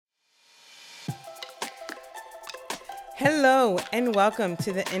Hello, and welcome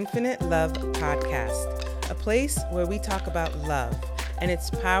to the Infinite Love Podcast, a place where we talk about love and its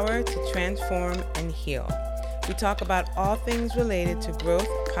power to transform and heal. We talk about all things related to growth,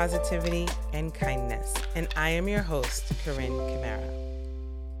 positivity, and kindness. And I am your host, Corinne Camara.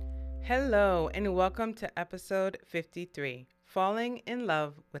 Hello, and welcome to episode 53, Falling in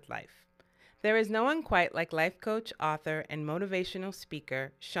Love with Life. There is no one quite like life coach, author, and motivational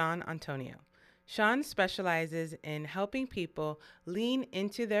speaker, Sean Antonio. Sean specializes in helping people lean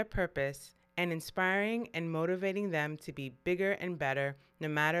into their purpose and inspiring and motivating them to be bigger and better no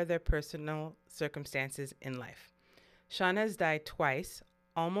matter their personal circumstances in life. Sean has died twice,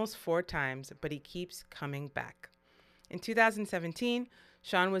 almost 4 times, but he keeps coming back. In 2017,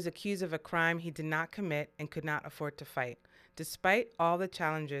 Sean was accused of a crime he did not commit and could not afford to fight. Despite all the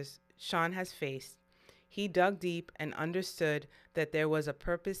challenges Sean has faced, he dug deep and understood that there was a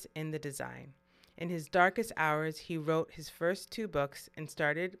purpose in the design. In his darkest hours, he wrote his first 2 books and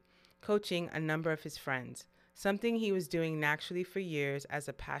started coaching a number of his friends, something he was doing naturally for years as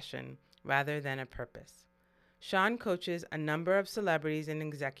a passion rather than a purpose. Sean coaches a number of celebrities and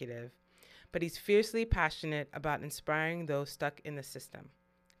executives, but he's fiercely passionate about inspiring those stuck in the system,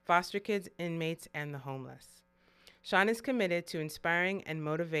 foster kids, inmates, and the homeless. Sean is committed to inspiring and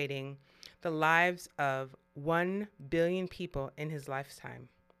motivating the lives of 1 billion people in his lifetime.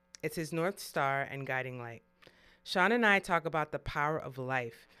 It's his North Star and guiding light. Sean and I talk about the power of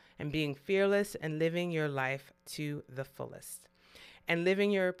life and being fearless and living your life to the fullest and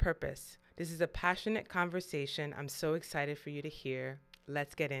living your purpose. This is a passionate conversation I'm so excited for you to hear.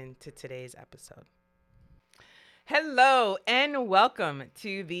 Let's get into today's episode. Hello and welcome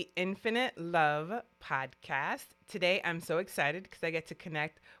to the Infinite Love Podcast. Today I'm so excited because I get to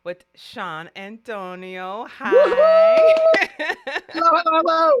connect with Sean Antonio. Hi.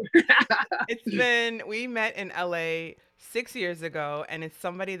 Hello. We met in LA 6 years ago, and it's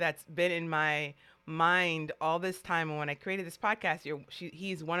somebody that's been in my mind all this time. And when I created this podcast,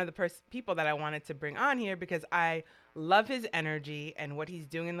 he's one of the people that I wanted to bring on here because I love his energy and what he's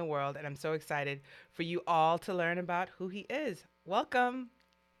doing in the world. And I'm so excited for you all to learn about who he is. Welcome.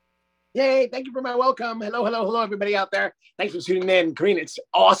 Yay. Thank you for my welcome. Hello, everybody out there. Thanks for tuning in. Corinne, it's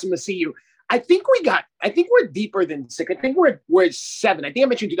awesome to see you. I think we're deeper than 6. I think we're at 7. I think I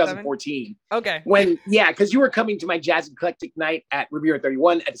met you in 2014. 7? Okay. Because you were coming to my Jazz Eclectic night at Riviera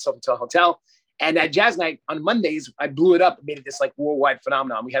 31 at the Sofitel Hotel. And at Jazz Night on Mondays, I blew it up and made it this like worldwide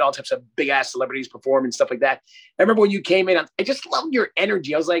phenomenon. We had all types of big ass celebrities perform and stuff like that. I remember when you came in, I just loved your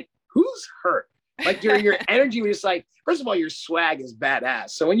energy. I was like, who's her? Like your energy was just like, first of all, your swag is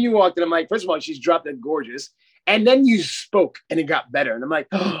badass. So when you walked in, I'm like, first of all, she's drop dead gorgeous. And then you spoke and it got better. And I'm like,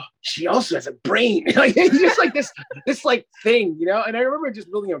 oh, she also has a brain. Like it's just like this like thing, you know? And I remember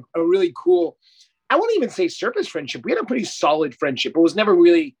just building a really cool, I wouldn't even say surface friendship. We had a pretty solid friendship. It was never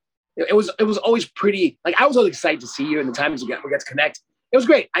really, it was always pretty, like I was always excited to see you and the times we got to connect. It was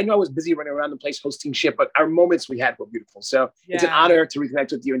great. I know I was busy running around the place hosting shit, but our moments we had were beautiful. So It's an honor to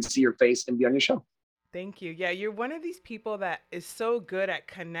reconnect with you and see your face and be on your show. Thank you. Yeah, you're one of these people that is so good at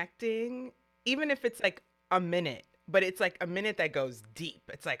connecting, even if it's like a minute, but it's like a minute that goes deep.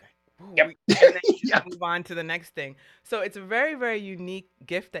 It's like, ooh, yep. And then you just move on to the next thing. So it's a very, very unique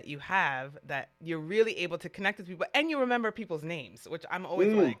gift that you have, that you're really able to connect with people and you remember people's names, which I'm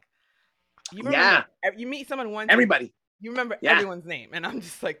always like, you meet someone once, everybody. You remember everyone's name. And I'm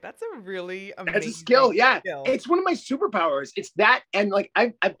just like, that's a really amazing That's a skill. Yeah. It's one of my superpowers. It's that. And like,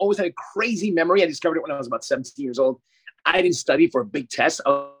 I've always had a crazy memory. I discovered it when I was about 17 years old. I didn't study for a big test.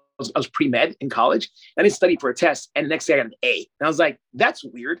 I was pre-med in college. I didn't study for a test. And the next day I got an A. And I was like, that's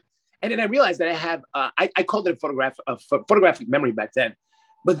weird. And then I realized that I have, I called it a photographic memory back then.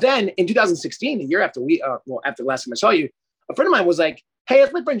 But then in 2016, a year after after the last time I saw you, a friend of mine was like, hey,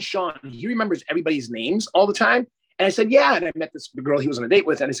 that's my friend Sean. He remembers everybody's names all the time. And I said, yeah. And I met this girl he was on a date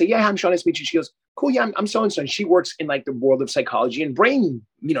with. And I said, yeah, I'm Sean. Nice to meet you. She goes, cool. Yeah, I'm so-and-so. And she works in like the world of psychology and brain,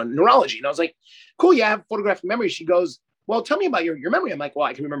 neurology. And I was like, cool. Yeah, I have photographic memory. She goes, well, tell me about your memory. I'm like, well,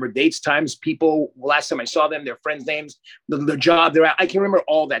 I can remember dates, times, people, last time I saw them, their friends' names, the job they're at. I can remember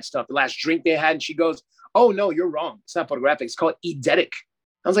all that stuff, the last drink they had. And she goes, oh, no, you're wrong. It's not photographic. It's called eidetic.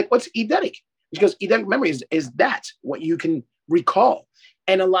 I was like, what's eidetic? She goes, eidetic memory is that, what you can recall.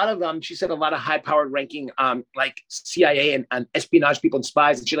 And a lot of she said a lot of high-powered ranking, like CIA and espionage people and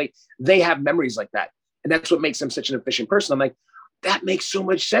spies and shit, like they have memories like that, and that's what makes them such an efficient person. I'm like, that makes so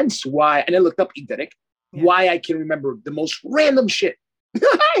much sense. Why? And I looked up eidetic, why I can remember the most random shit,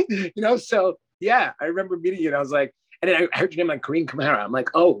 So yeah, I remember meeting you, and I was like, and then I heard your name like Corinne Camara. I'm like,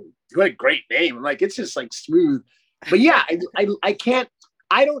 oh, what a great name. I'm like, it's just like smooth, but yeah, I can't.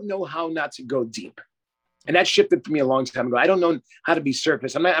 I don't know how not to go deep. And that shifted for me a long time ago. I don't know how to be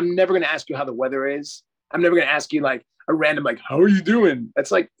surface. I'm never going to ask you how the weather is. I'm never going to ask you like a random, like, how are you doing?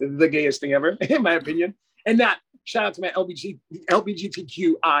 That's like the gayest thing ever, in my opinion. And that, shout out to my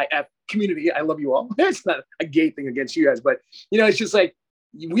LGBTQIF community. I love you all. It's not a gay thing against you guys, but it's just like,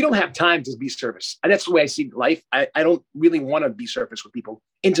 we don't have time to be surface. And that's the way I see life. I don't really want to be surface with people.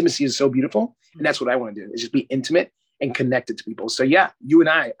 Intimacy is so beautiful. And that's what I want to do, is just be intimate and connected to people. So yeah, you and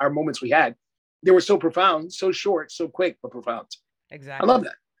I, our moments we had, they were so profound, so short, so quick, but profound. Exactly. I love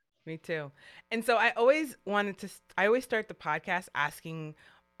that. Me too. And so I always start the podcast asking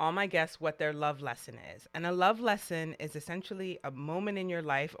all my guests what their love lesson is. And a love lesson is essentially a moment in your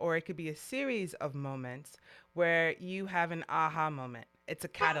life, or it could be a series of moments where you have an aha moment. It's a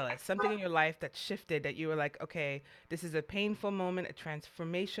catalyst, something in your life that shifted, that you were like, okay, this is a painful moment, a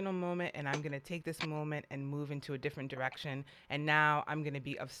transformational moment, and I'm going to take this moment and move into a different direction. And now I'm going to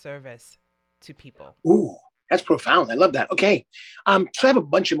be of service to people. Ooh, that's profound. I love that. Okay. So I have a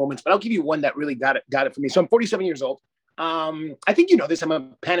bunch of moments, but I'll give you one that really got it for me. So I'm 47 years old. I think you know this. I'm a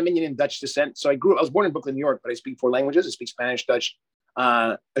Panamanian and Dutch descent. So I was born in Brooklyn, New York, but I speak 4 languages. I speak Spanish, Dutch,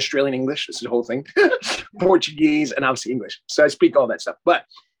 Australian English. This is the whole thing. Portuguese, and obviously English. So I speak all that stuff. But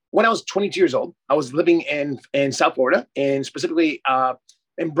when I was 22 years old, I was living in South Florida, and specifically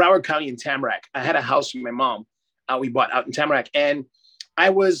in Broward County in Tamarack. I had a house with my mom. We bought out in Tamarack, and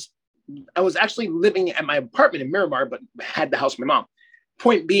I was actually living at my apartment in Miramar, but had the house with my mom.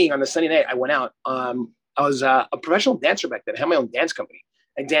 Point being, on the Sunday night, I went out. I was a professional dancer back then. I had my own dance company.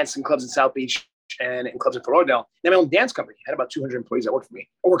 I danced in clubs in South Beach and in clubs in Fort Lauderdale. I had my own dance company. I had about 200 employees that worked for me,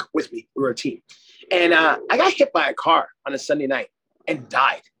 or worked with me. We were a team. And I got hit by a car on a Sunday night and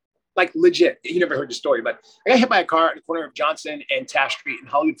died. Like legit. You never heard the story, but I got hit by a car at the corner of Johnson and Taft Street in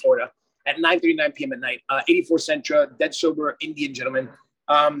Hollywood, Florida at 9:39 p.m. at night. 84 Sentra, dead sober Indian gentleman.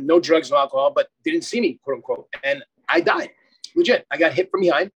 No drugs, no alcohol, but didn't see me, quote unquote. And I died. Legit. I got hit from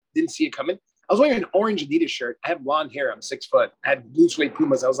behind, didn't see it coming. I was wearing an orange Adidas shirt. I had blonde hair. I'm 6 foot. I had blue suede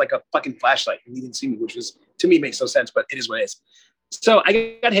Pumas. I was like a fucking flashlight, and he didn't see me, which was, to me, makes no sense, but it is what it is. So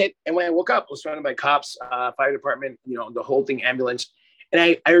I got hit, and when I woke up, I was surrounded by cops, fire department, the whole thing, ambulance.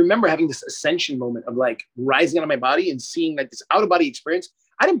 And I remember having this ascension moment of like rising out of my body and seeing like this out of body experience.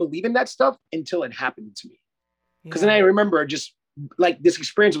 I didn't believe in that stuff until it happened to me. Because then I remember just like this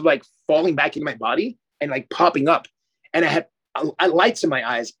experience of like falling back into my body and like popping up, and I had lights in my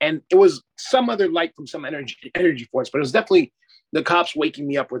eyes, and it was some other light from some energy force, but it was definitely the cops waking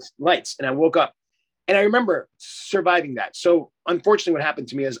me up with lights. And I woke up, and I remember surviving that. So unfortunately, what happened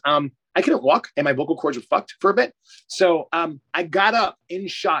to me is I couldn't walk, and my vocal cords were fucked for a bit. So I got up in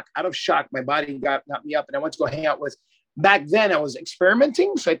shock, out of shock. My body got me up, and I went to go hang out with. Back then, I was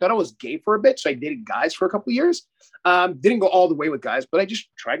experimenting, so I thought I was gay for a bit. So I dated guys for a couple of years. Didn't go all the way with guys, but I just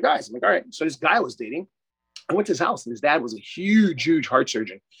tried guys. I'm like, all right. So this guy I was dating, I went to his house, and his dad was a huge heart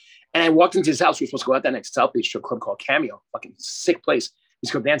surgeon. And I walked into his house. We were supposed to go out that next South Beach to a club called Cameo, fucking sick place. We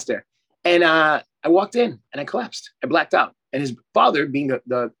used to go dance there. And I walked in, and I collapsed. I blacked out. And his father, being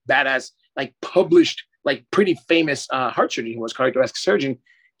the badass, like published, like pretty famous heart surgeon, he was cardiothoracic surgeon.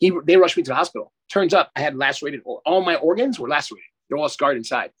 They rushed me to the hospital. Turns up, I had lacerated, all my organs were lacerated. They're all scarred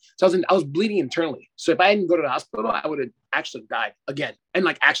inside. So I was bleeding internally. So if I didn't go to the hospital, I would have actually died again, and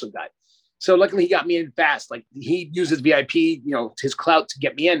like actually died. So luckily he got me in fast. Like he used his VIP, his clout to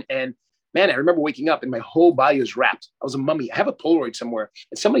get me in. And man, I remember waking up and my whole body was wrapped. I was a mummy. I have a Polaroid somewhere,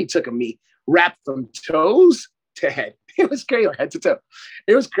 and somebody took of me wrapped from toes to head. It was crazy, or head to toe.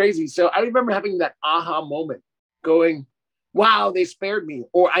 It was crazy. So I remember having that aha moment, going, wow, they spared me,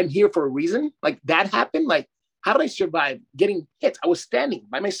 or I'm here for a reason. Like that happened. Like, how did I survive getting hit? I was standing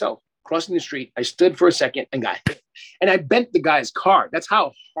by myself, crossing the street. I stood for a second and got hit. And I bent the guy's car. That's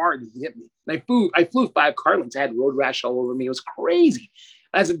how hard he hit me. And I flew 5 car lengths. I had road rash all over me. It was crazy.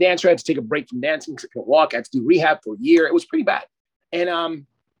 As a dancer, I had to take a break from dancing because I couldn't walk. I had to do rehab for a year. It was pretty bad. And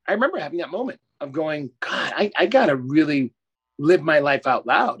I remember having that moment of going, God, I got to really live my life out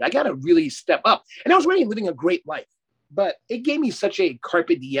loud. I got to really step up. And I was really living a great life. But it gave me such a carpe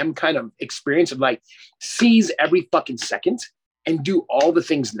diem kind of experience of like seize every fucking second and do all the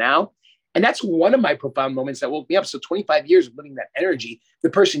things now. And that's one of my profound moments that woke me up. So 25 years of living that energy, the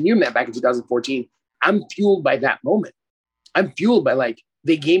person you met back in 2014, I'm fueled by that moment. I'm fueled by like,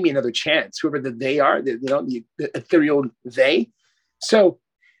 they gave me another chance, whoever the they are, the ethereal they. So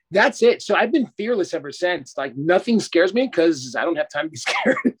that's it. So I've been fearless ever since. Like nothing scares me because I don't have time to be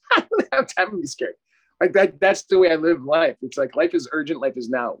scared. I don't have time to be scared. Like that's the way I live life. It's like life is urgent, life is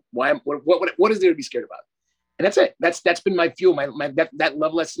now. What is there to be scared about? And that's it. That's been my fuel. That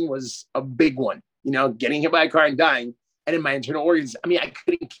love lesson was a big one. Getting hit by a car and dying, and in my internal organs. I mean, I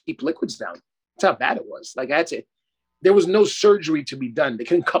couldn't keep liquids down. That's how bad it was. Like I had to, there was no surgery to be done. They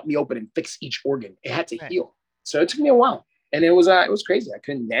couldn't cut me open and fix each organ. It had to heal. So it took me a while. And it was crazy. I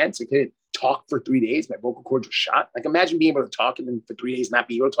couldn't dance. I couldn't talk for 3 days. My vocal cords were shot. Like imagine being able to talk and then for 3 days not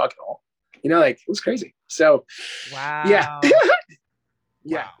be able to talk at all. You know, like it was crazy. So wow. Yeah.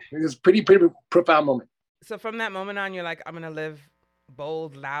 Yeah. Wow. It was pretty profound moment. So from that moment on, you're like, I'm gonna live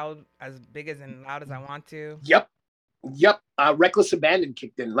bold, loud, as big as and loud as I want to. Yep. Reckless abandon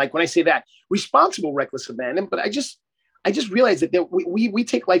kicked in. Like when I say that, responsible reckless abandon, but I just realized that we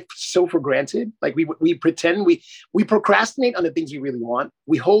take life so for granted. Like we pretend we procrastinate on the things we really want.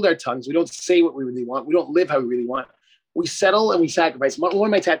 We hold our tongues. We don't say what we really want. We don't live how we really want. We settle and we sacrifice. One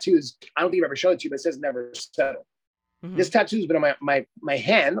of my tattoos, I don't think I've ever showed it to you, but it says never settle. Mm-hmm. This tattoo's been on my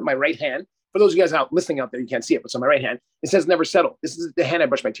hand, my right hand. For those of you guys out listening out there, you can't see it, but it's on my right hand. It says never settle. This is the hand I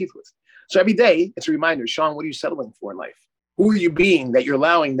brush my teeth with. So every day, it's a reminder, Sean, what are you settling for in life? Who are you being that you're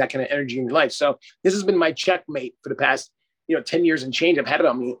allowing that kind of energy in your life? So this has been my checkmate for the past, 10 years and change. I've had it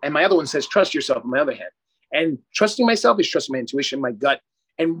on me. And my other one says, trust yourself on my other hand. And trusting myself is trusting my intuition, my gut,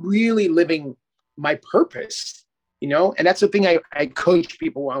 and really living my purpose, and that's the thing I coach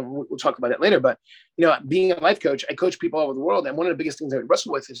people on. We'll talk about that later. But, being a life coach, I coach people all over the world. And one of the biggest things I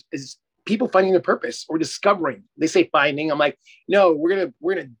wrestle with is people finding their purpose or discovering. They say finding. I'm like, no, we're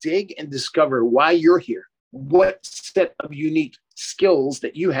gonna dig and discover why you're here. What set of unique skills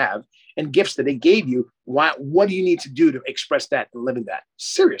that you have and gifts that they gave you. What do you need to do to express that and live in that?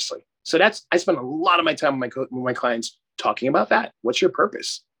 Seriously. So I spend a lot of my time with my clients talking about that. What's your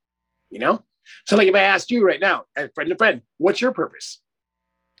purpose? So like if I asked you right now, friend to friend, what's your purpose?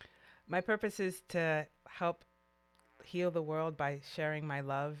 My purpose is to help heal the world by sharing my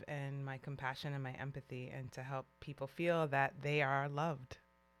love and my compassion and my empathy, and to help people feel that they are loved.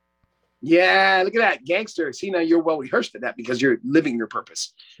 Yeah, look at that, gangster. See, now you're well rehearsed at that because you're living your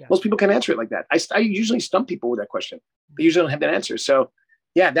purpose. Yeah. Most people can't answer it like that. I usually stump people with that question. They usually don't have that answer. So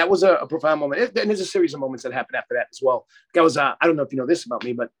yeah, that was a profound moment. And there's a series of moments that happened after that as well. I was, I don't know if you know this about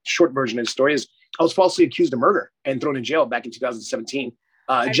me, but short version of the story is I was falsely accused of murder and thrown in jail back in 2017.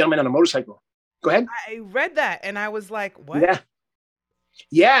 A gentleman on a motorcycle. Go ahead. I read that and I was like, what?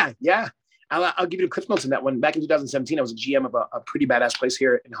 Yeah. I'll give you the cliff notes on that one. Back in 2017, I was a GM of a pretty badass place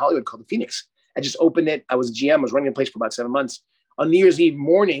here in Hollywood called the Phoenix. I just opened it. I was a GM. I was running the place for about 7 months. On New Year's Eve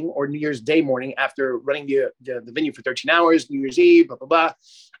morning or New Year's Day morning, after running the venue for 13 hours, New Year's Eve, blah, blah, blah,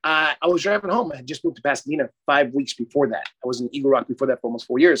 I was driving home. I had just moved to Pasadena 5 weeks before that. I was in Eagle Rock before that for almost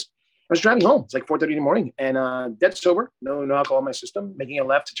 4 years. I was driving home. It's like 4:30 in the morning and dead sober, no alcohol in my system, making a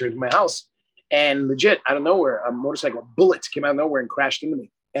left to turn to my house. And legit, out of nowhere, a motorcycle bullet came out of nowhere and crashed into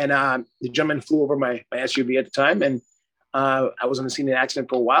me. And the gentleman flew over my SUV at the time. And I was on the scene of the accident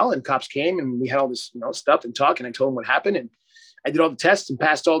for a while, and cops came and we had all this stuff and talk. And I told them what happened. And I did all the tests and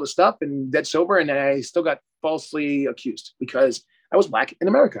passed all the stuff and dead sober. And I still got falsely accused because I was Black in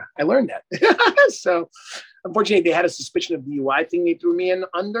America. I learned that. So unfortunately, they had a suspicion of DUI thing they threw me in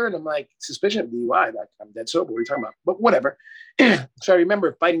under. And I'm like, suspicion of DUI? Like, I'm dead sober. What are you talking about? But whatever. So I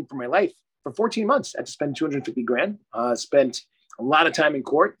remember fighting for my life for 14 months. I had to spend $250,000, spent a lot of time in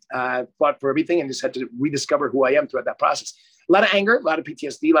court, fought for everything, and just had to rediscover who I am throughout that process. A lot of anger, a lot of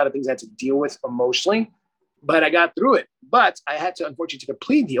PTSD, a lot of things I had to deal with emotionally, but I got through it. But I had to, unfortunately, take a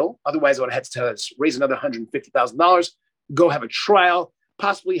plea deal. Otherwise, I would have had to raise another $150,000, go have a trial,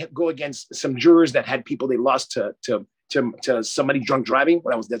 possibly go against some jurors that had people they lost to somebody drunk driving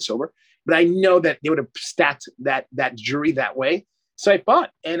when I was dead sober. But I know that they would have stacked that jury that way. So I fought,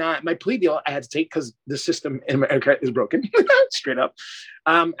 and my plea deal I had to take because the system in America is broken, straight up.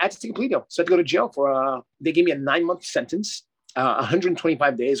 I had to take a plea deal. So I had to go to jail for, they gave me a 9-month sentence.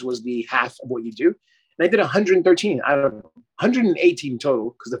 125 days was the half of what you do. And I did 113 out of 118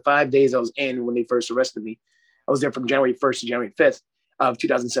 total because the 5 days I was in when they first arrested me, I was there from January 1st to January 5th of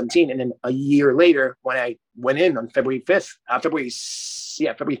 2017. And then a year later, when I went in on February 5th, February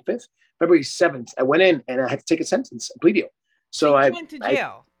 7th, I went in and I had to take a sentence, a plea deal. So I went to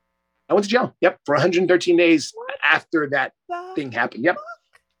jail. I went to jail. Yep. For 113 days after that thing happened. Yep.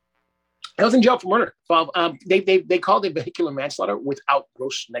 I was in jail for murder. They called it vehicular manslaughter without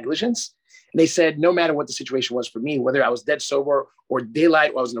gross negligence. And they said, no matter what the situation was for me, whether I was dead sober or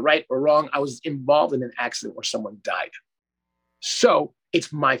daylight, or I was in the right or wrong, I was involved in an accident where someone died. So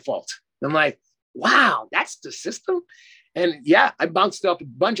it's my fault. And I'm like, wow, that's the system. And yeah, I bounced off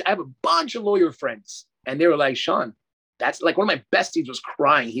I have a bunch of lawyer friends, and they were like, Sean, that's like one of my besties was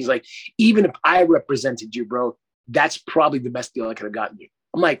crying. He's like, even if I represented you, bro, that's probably the best deal I could have gotten you.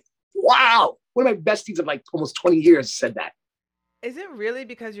 I'm like, wow. One of my besties of like almost 20 years said that. Is it really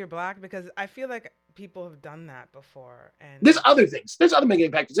because you're Black? Because I feel like people have done that before. And there's other things. There's other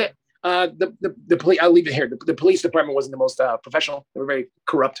mitigating factors. The police. I'll leave it here. The police department wasn't the most professional. They were very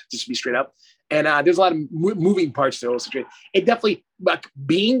corrupt, just to be straight up. And there's a lot of moving parts to the whole situation. It definitely, like,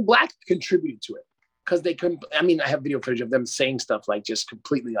 being black contributed to it because they couldn't. I mean, I have video footage of them saying stuff like just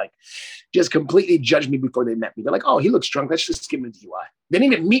completely judged me before they met me. They're like, "Oh, he looks drunk. Let's just give him a DUI." They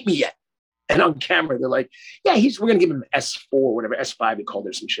didn't even meet me yet. And on camera, they're like, "Yeah, we're gonna give him an S4, whatever, S5 they called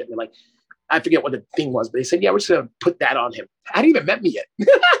it or some shit." They're like, I forget what the thing was, but they said, "Yeah, we're just gonna put that on him." I hadn't even met me yet.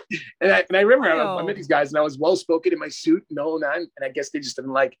 and I remember I met these guys and I was well spoken in my suit, no none. And I guess they just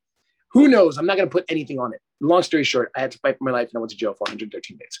didn't like, who knows? I'm not gonna put anything on it. Long story short, I had to fight for my life and I went to jail for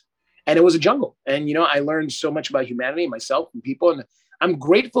 113 days. And it was a jungle. And I learned so much about humanity, myself, and people. And I'm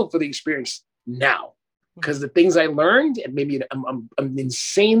grateful for the experience now. Because the things I learned, and maybe I'm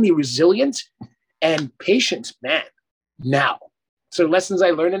insanely resilient and patient, man, now. So lessons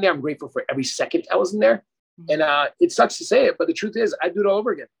I learned in there, I'm grateful for every second I was in there. And it sucks to say it, but the truth is I'd do it all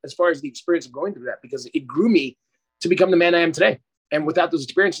over again as far as the experience of going through that, because it grew me to become the man I am today. And without those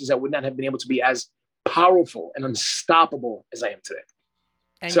experiences, I would not have been able to be as powerful and unstoppable as I am today.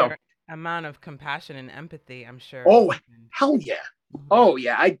 And your amount of compassion and empathy, I'm sure. Oh, hell yeah. Oh,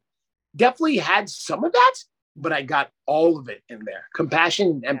 yeah. I definitely had some of that, but I got all of it in there. Compassion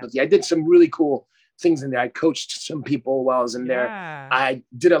and empathy. I did some really cool things in there. I coached some people while I was in there. I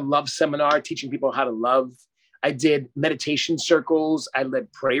did a love seminar teaching people how to love. I did meditation circles. I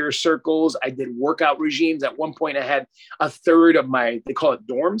led prayer circles. I did workout regimes. At one point, I had a third of they call it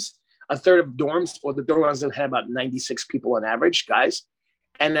dorms, a third of dorms, or the dorms had about 96 people on average, guys.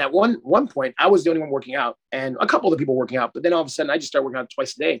 And at one point, I was the only one working out and a couple of the people working out. But then all of a sudden, I just started working out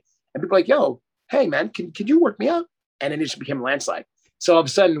twice a day. And people were like, "Yo, hey, man, can you work me out?" And then it just became a landslide. So all of a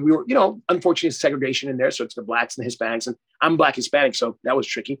sudden we were, unfortunately, segregation in there. So it's the blacks and the Hispanics, and I'm black Hispanic. So that was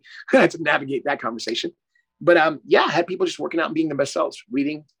tricky. I had to navigate that conversation. But I had people just working out and being their best selves,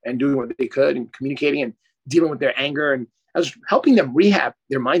 reading and doing what they could and communicating and dealing with their anger. And I was helping them rehab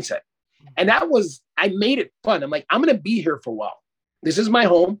their mindset. And I made it fun. I'm like, I'm going to be here for a while. This is my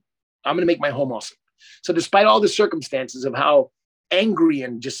home. I'm going to make my home awesome. So despite all the circumstances of how angry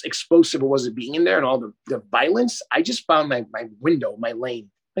and just explosive it was at being in there and all the violence, I just found my window, my lane.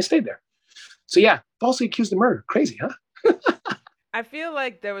 I stayed there. So yeah, falsely accused of murder. Crazy, huh? I feel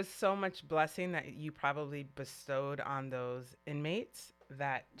like there was so much blessing that you probably bestowed on those inmates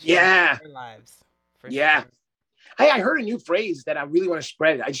that changed their lives. For sure. Hey, I heard a new phrase that I really want to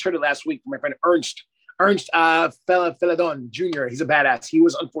spread. I just heard it last week from my friend Ernst Felladon Jr. He's a badass. He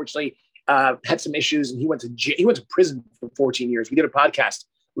was unfortunately had some issues and he went to prison for 14 years. We did a podcast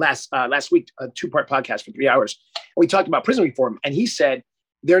last week, a 2-part podcast for 3 hours. And we talked about prison reform. And he said,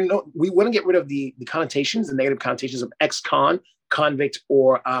 we want to get rid of the connotations, the negative connotations of ex-con, convict,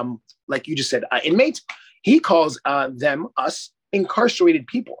 or like you just said, inmate. He calls us, incarcerated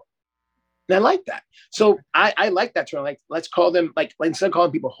people. And I like that. So I like that term. Like, let's call them, like instead of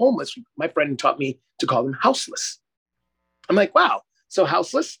calling people homeless, my friend taught me to call them houseless. I'm like, wow. So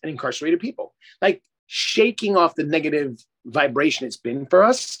houseless and incarcerated people, like shaking off the negative vibration it's been for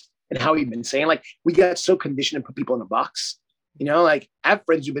us. And how we've been saying, like, we got so conditioned to put people in a box. Like, I have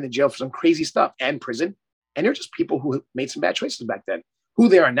friends who've been in jail for some crazy stuff and prison. And they're just people who made some bad choices back then. Who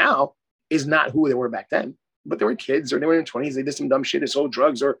they are now is not who they were back then. But they were kids, or they were in their 20s. They did some dumb shit. They sold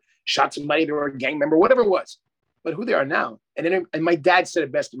drugs or shot somebody. They were a gang member, whatever it was. But who they are now. And my dad said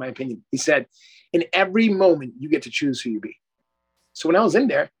it best, in my opinion. He said, in every moment, you get to choose who you be. So when I was in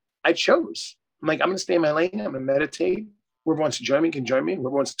there, I chose. I'm like, I'm going to stay in my lane. I'm going to meditate. Whoever wants to join me can join me.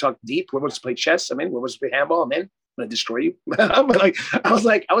 Whoever wants to talk deep, whoever wants to play chess, I'm in. Whoever wants to play handball, I'm in. I'm going to destroy you. I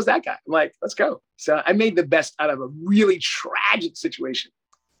was that guy. I'm like, let's go. So I made the best out of a really tragic situation.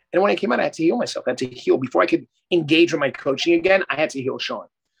 And when I came out, I had to heal myself. I had to heal. Before I could engage with my coaching again, I had to heal Sean.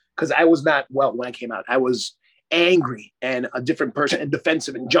 Because I was not well when I came out. I was angry and a different person and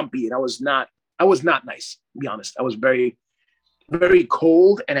defensive and jumpy. And I was not nice, to be honest. I was very, very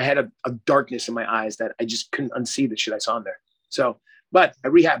cold, and I had a darkness in my eyes that I just couldn't unsee the shit I saw in there. So, but I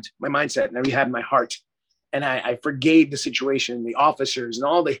rehabbed my mindset and I rehabbed my heart, and I forgave the situation, the officers, and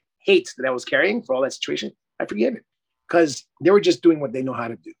all the hate that I was carrying for all that situation. I forgave it because they were just doing what they know how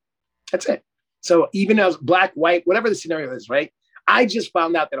to do. That's it. So even as black, white, whatever the scenario is, right? I just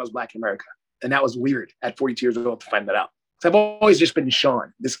found out that I was black in America, and that was weird at 42 years old to find that out. So I've always just been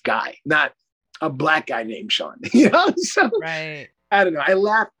Sean, this guy, not a black guy named Sean, So right. I don't know. I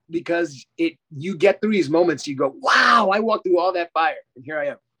laugh because you get through these moments. You go, wow, I walked through all that fire, and here I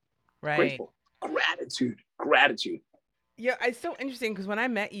am. Right. Grateful. Gratitude. Yeah, it's so interesting because when I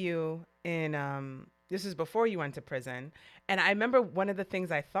met you in this is before you went to prison, and I remember one of the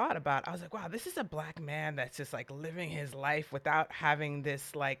things I thought about, I was like, wow, this is a black man that's just like living his life without having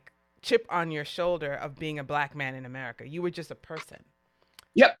this like chip on your shoulder of being a Black man in America. You were just a person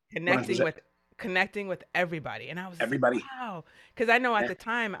Yep. connecting 100%. with everybody. And I was just like, Everybody. wow. Because I know at Yeah. the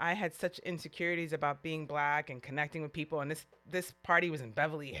time I had such insecurities about being Black and connecting with people. And this party was in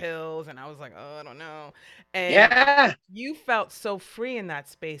Beverly Hills, and I was like, oh, I don't know. And Yeah. you felt so free in that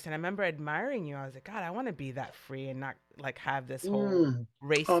space. And I remember admiring you. I was like, God, I want to be that free and not like have this whole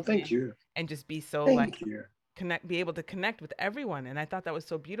race Oh, thank thing, you. and just be so like Thank you. be able to connect with everyone. And I thought that was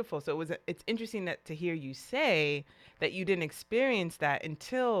so beautiful. So it's interesting to hear you say that you didn't experience that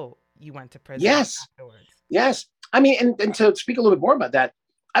until you went to prison Yes. afterwards. Yes. I mean, and to speak a little bit more about that,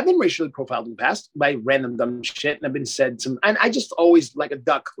 I've been racially profiled in the past by random dumb shit, and I've been said some, and I just always, like a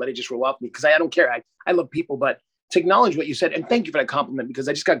duck, let it just roll off me, because I don't care. I love people, but to acknowledge what you said, and thank you for that compliment, because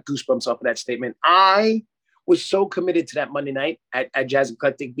I just got goosebumps off of that statement. I was so committed to that Monday night at Jazz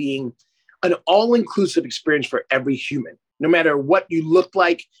Eclectic being an all-inclusive experience for every human, no matter what you looked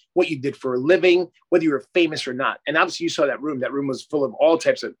like, what you did for a living, whether you were famous or not. And obviously you saw that room. That room was full of all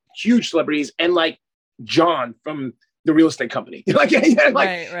types of huge celebrities, and like John from the real estate company. Like,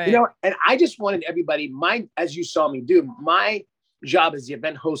 Right. you know, and I just wanted everybody, as you saw me do, my job as the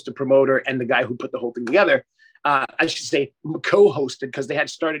event host, the promoter, and the guy who put the whole thing together, I should say co-hosted, because they had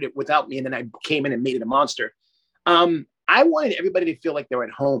started it without me, and then I came in and made it a monster. I wanted everybody to feel like they were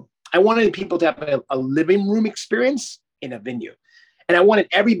at home. I wanted people to have a living room experience in a venue. And I wanted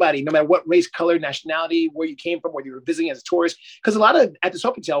everybody, no matter what race, color, nationality, where you came from, whether you were visiting as a tourist, because a lot of, at the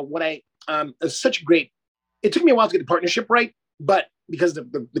Sofitel, when it's such a great, it took me a while to get the partnership right, but because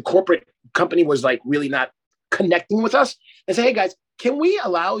the corporate company was like really not connecting with us, and say, hey guys, can we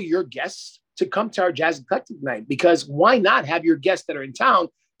allow your guests to come to our Jazz Eclectic night? Because why not have your guests that are in town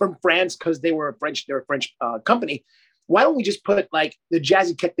from France, because they're a French company. Why don't we just put like the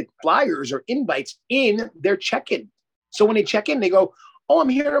Jazz Eclectic flyers or invites in their check-in? So when they check in, they go, oh, I'm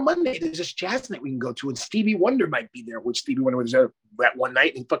here on Monday. There's this jazz night we can go to, and Stevie Wonder might be there, which Stevie Wonder was there that one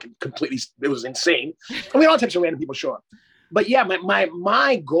night, and fucking completely, it was insane. I mean, all types of random people show up. But yeah,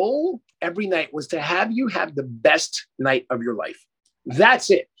 my goal every night was to have you have the best night of your life. That's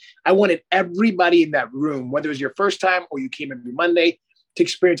it. I wanted everybody in that room, whether it was your first time or you came every Monday, to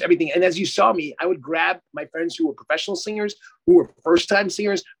experience everything. And as you saw me, I would grab my friends who were professional singers, who were first-time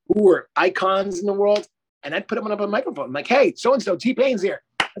singers, who were icons in the world, and I'd put them up on a microphone. I'm like, hey, so-and-so, T-Pain's here.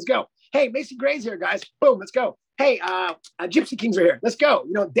 Let's go. Hey, Macy Gray's here, guys. Boom, let's go. Hey, Gypsy Kings are here. Let's go.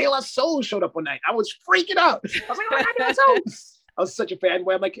 You know, De La Soul showed up one night. I was freaking out. I was like, oh my God, De La Soul. I was such a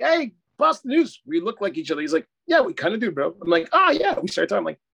fanboy. I'm like, hey, Boston News, we look like each other. He's like, yeah, we kind of do, bro. I'm like, oh, yeah. We started talking. I'm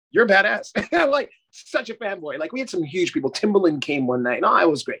like, you're badass. I'm like, such a fanboy. Like, we had some huge people. Timbaland came one night. Oh, it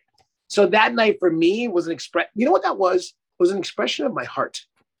was great. So that night for me was an you know what that was? It was an expression of my heart.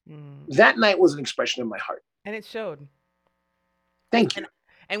 That night was an expression of my heart. And it showed. Thank you.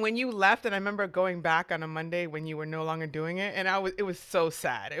 And when you left, and I remember going back on a Monday when you were no longer doing it, and it was so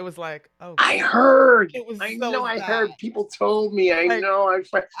sad. It was like, oh, I heard. It was I so know. sad. I heard. People told me. I know.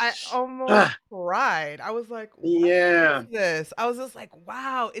 I almost cried. I was like, what is this? I was just like,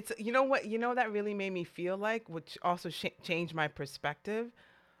 wow. It's, you know what? You know, that really made me feel like, which also changed my perspective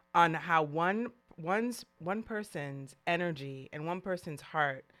on how one person's energy and one person's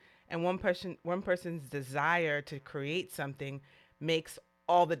heart and one person's desire to create something makes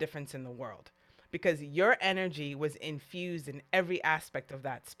all the difference in the world, because your energy was infused in every aspect of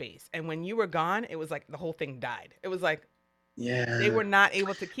that space. And when you were gone, it was like the whole thing died. It was like, they were not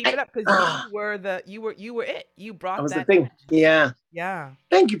able to keep it up, because you were it. You brought that. Was the thing. Energy. Yeah.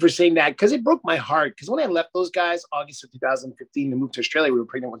 Thank you for saying that, because it broke my heart. Because when I left those guys, August of 2015, to move to Australia, we were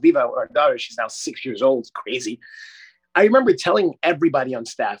pregnant with Viva, our daughter. She's now 6 years old. It's crazy. I remember telling everybody on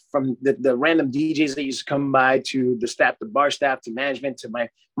staff, from the random DJs that used to come by, to the staff, the bar staff, to management, to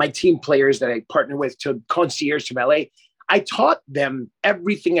my team players that I partnered with, to concierge, to valet. I taught them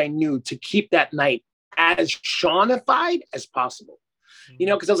everything I knew to keep that night as Seanified as possible. You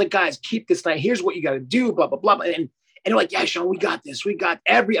know, because I was like, guys, keep this night. Here's what you got to do, blah, blah, blah. And they're like, yeah, Sean, we got this. We got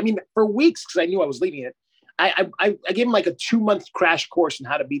for weeks, because I knew I was leaving it. I gave him like a 2-month crash course on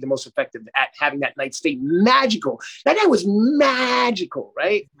how to be the most effective at having that night stay magical. That night was magical,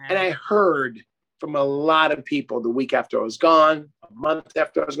 right? And I heard from a lot of people the week after I was gone, a month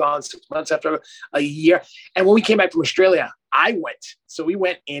after I was gone, 6 months after, a year. And when we came back from Australia, I went. So we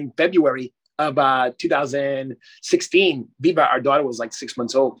went in February of 2016. Viva, our daughter, was like 6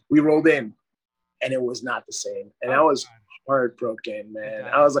 months old. We rolled in, and it was not the same. And I was heartbroken, man.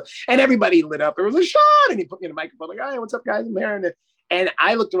 I was like, and everybody lit up. It was a shot, and he put me in the microphone, like, "Hey, what's up, guys? I'm here." And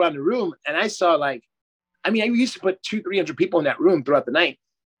I looked around the room, and I saw, like, I used to put 200-300 people in that room throughout the night.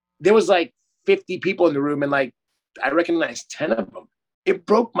 There was like 50 people in the room, and like I recognized 10 of them. it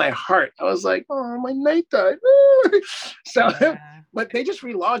broke my heart. I was like, oh, my night died. So, Yeah. but they just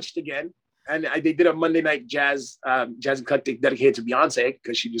relaunched again. And they did a Monday night jazz eclectic dedicated to Beyonce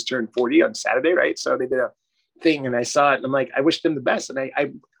because she just turned 40 on Saturday, right? So they did a thing, and I saw it, and I'm like, I wish them the best. And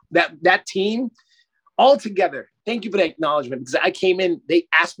I that team all together. Thank you for the acknowledgement, because I came in. They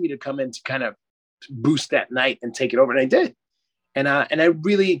asked me to come in to kind of boost that night and take it over, and I did. And I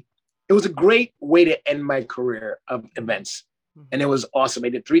really, it was a great way to end my career of events. And it was awesome. I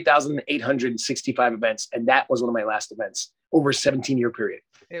did 3,865 events, and that was one of my last events over a 17-year period.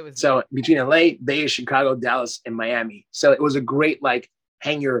 It was so between LA, Bay, Chicago, Dallas, and Miami. So it was a great, like,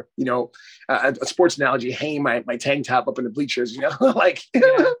 hang your, a sports analogy, hanging my tank top up in the bleachers, like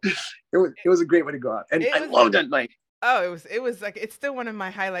it was a great way to go out. And I loved that night. Oh, it was like, it's still one of my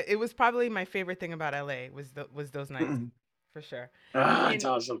highlights. It was probably my favorite thing about LA was those nights, for sure. It's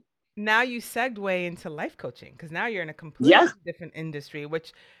awesome. Now you segue into life coaching, because now you're in a completely different industry,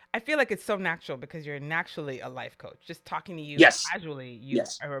 which I feel like it's so natural because you're naturally a life coach. Just talking to you casually, you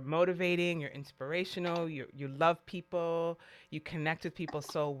are motivating, you're inspirational, you love people, you connect with people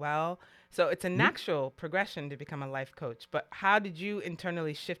so well. So it's a natural progression to become a life coach. But how did you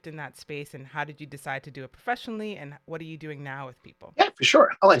internally shift in that space, and how did you decide to do it professionally, and what are you doing now with people? Yeah, for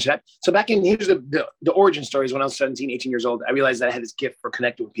sure. I'll answer that. So here's the origin stories. When I was 17, 18 years old, I realized that I had this gift for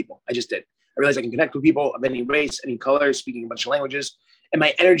connecting with people. I just did. I realized I can connect with people of any race, any color, speaking a bunch of languages. And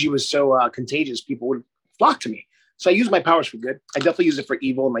my energy was so contagious, people would flock to me. So I used my powers for good. I definitely used it for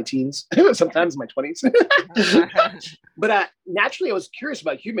evil in my teens, sometimes in my 20s. But naturally, I was curious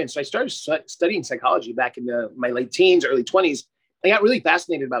about humans. So I started studying psychology back in my late teens, early 20s. I got really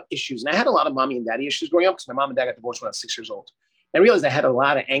fascinated about issues. And I had a lot of mommy and daddy issues growing up because my mom and dad got divorced when I was 6 years old. And I realized I had a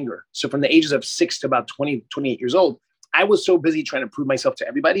lot of anger. So from the ages of 6 to about 20, 28 years old, I was so busy trying to prove myself to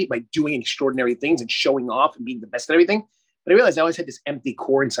everybody by doing extraordinary things and showing off and being the best at everything. But I realized I always had this empty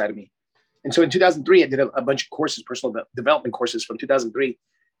core inside of me. And so in 2003, I did a bunch of courses, personal development courses from 2003,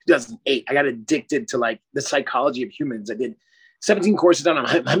 2008. I got addicted to like the psychology of humans. I did 17 courses on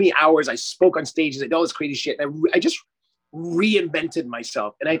how many hours. I spoke on stages. I did all this crazy shit. And I just reinvented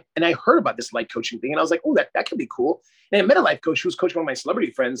myself. And I heard about this life coaching thing. And I was like, oh, that could be cool. And I met a life coach who was coaching one of my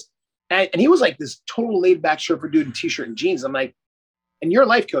celebrity friends. And he was like this total laid back surfer dude in t-shirt and jeans. I'm like, and you're a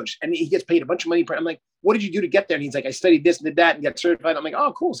life coach, and he gets paid a bunch of money. I'm like, what did you do to get there? And he's like, I studied this and did that and got certified. I'm like,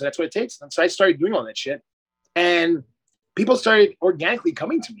 oh, cool. So that's what it takes. And so I started doing all that shit. And people started organically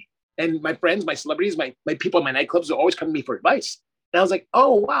coming to me. And my friends, my celebrities, my people in my nightclubs are always coming to me for advice. And I was like,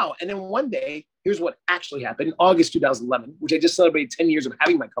 oh, wow. And then one day, here's what actually happened. In August 2011, which I just celebrated 10 years of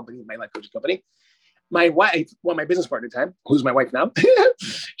having my company, my life coaching company. My wife, well, my business partner at the time, who's my wife now,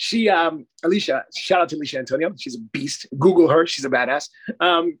 she, Alicia, shout out to Alicia Antonio. She's a beast. Google her. She's a badass.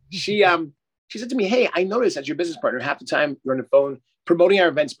 She said to me, hey, I noticed as your business partner, half the time you're on the phone promoting our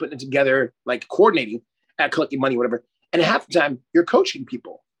events, putting it together, like coordinating, collecting money, whatever. And half the time you're coaching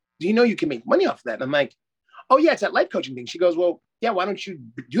people. Do you know you can make money off of that? And I'm like, oh yeah, it's that life coaching thing. She goes, well, yeah, why don't you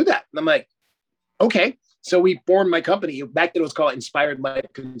do that? And I'm like, okay. So we formed my company. Back then it was called Inspired Life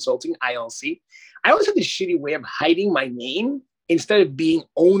Consulting, ILC. I always had this shitty way of hiding my name instead of being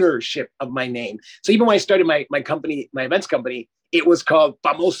ownership of my name. So even when I started my company, my events company, it was called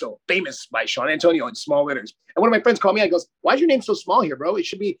Famoso, famous by Sean Antonio in small letters. And one of my friends called me, I goes, why is your name so small here, bro? It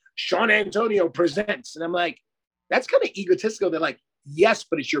should be Sean Antonio Presents. And I'm like, that's kind of egotistical. They're like, yes,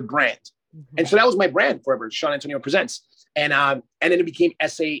 but it's your brand. Mm-hmm. And so that was my brand forever, Sean Antonio Presents. And then it became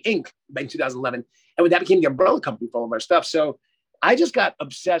SA Inc. in 2011. And that became the umbrella company for all of our stuff. So I just got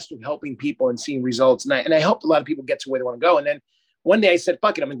obsessed with helping people and seeing results. And I helped a lot of people get to where they want to go. And then one day I said,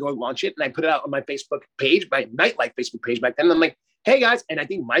 fuck it, I'm going to go launch it. And I put it out on my Facebook page, my Nightlife Facebook page back then. And I'm like, hey guys, and I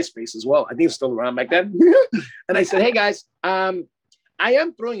think MySpace as well. I think it's still around back then. And I said, hey guys, I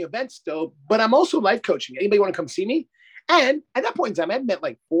am throwing events still, but I'm also life coaching. Anybody want to come see me? And at that point in time, I met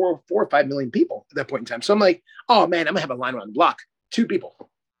like 4 or 5 million people at that point in time. So I'm like, oh man, I'm gonna have a line around the block. 2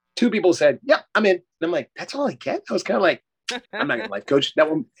 people said, yep, I'm in. And I'm like, that's all I get? I was kind of like, I'm not gonna life coach. That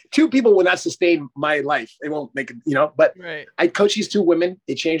one, 2 people will not sustain my life. They won't make it, but right. I coach these 2 women,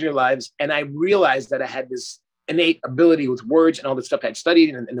 they changed their lives. And I realized that I had this innate ability with words and all the stuff I had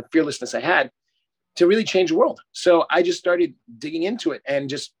studied and the fearlessness I had to really change the world. So I just started digging into it and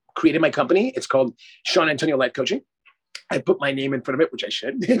just created my company. It's called Sean Antonio Life Coaching. I put my name in front of it, which I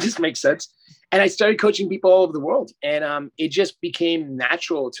should. It just makes sense. And I started coaching people all over the world. And it just became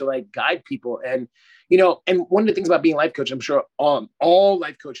natural to like guide people. And, and one of the things about being a life coach, I'm sure all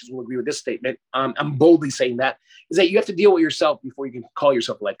life coaches will agree with this statement. I'm boldly saying that, is that you have to deal with yourself before you can call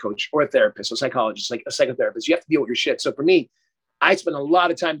yourself a life coach or a therapist or psychologist, like a psychotherapist. You have to deal with your shit. So for me, I spend a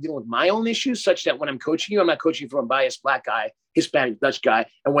lot of time dealing with my own issues, such that when I'm coaching you, I'm not coaching you from a biased Black guy, Hispanic, Dutch guy,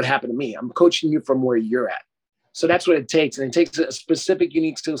 and what happened to me. I'm coaching you from where you're at. So that's what it takes. And it takes a specific,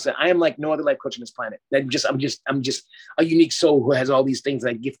 unique skill set. I am like no other life coach on this planet. I'm just a unique soul who has all these things that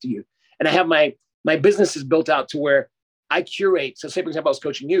I gift to you. And I have my business is built out to where I curate. So say, for example, I was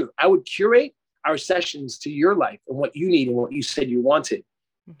coaching you. I would curate our sessions to your life and what you need and what you said you wanted.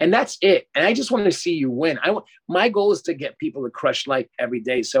 And that's it. And I just want to see you win. My goal is to get people to crush life every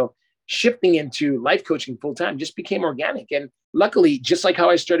day. So shifting into life coaching full time just became organic. And luckily, just like how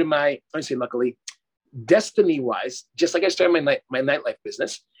I started destiny wise, just like I started my nightlife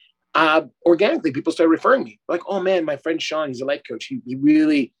business, organically people started referring me like, oh man, my friend Sean, he's a life coach. He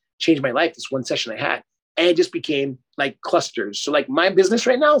really changed my life. This one session I had, and it just became like clusters. So like my business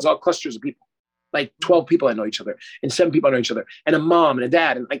right now is all clusters of people, like 12 people I know each other and 7 people I know each other and a mom and a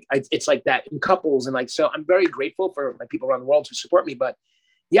dad. And like, it's like that in couples. And like, so I'm very grateful for my people around the world who support me. But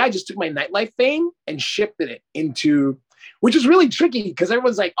yeah, I just took my nightlife fame and shifted it into, which is really tricky because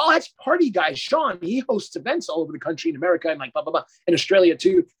everyone's like, oh, that's party guy Sean. He hosts events all over the country in America and like blah, blah, blah, in Australia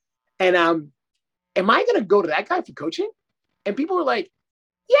too. And am I going to go to that guy for coaching? And people were like,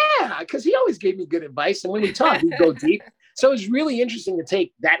 yeah, because he always gave me good advice. And when we talk, we go deep. So it's really interesting to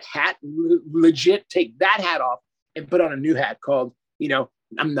take that hat, legit take that hat off and put on a new hat called,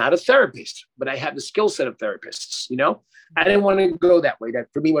 I'm not a therapist, but I have the skill set of therapists, I didn't want to go that way. That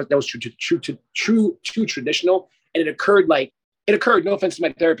for me, that was too traditional. And it occurred, no offense to my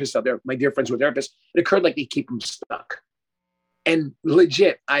therapists out there, my dear friends who are therapists, it occurred like they keep them stuck. And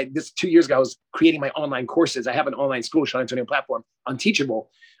legit, this 2 years ago, I was creating my online courses. I have an online school, Sean Antonio platform on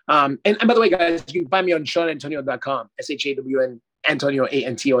Teachable. And by the way, guys, you can find me on SeanAntonio.com, SHAWN, Antonio,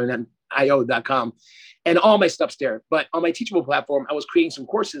 ANTONIO.com. And all my stuff's there. But on my Teachable platform, I was creating some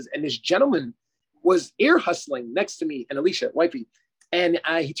courses. And this gentleman was ear hustling next to me and Alicia, wifey. And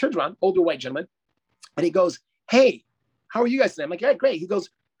he turns around, older white gentleman, and he goes, hey, how are you guys today? I'm like, yeah, great. He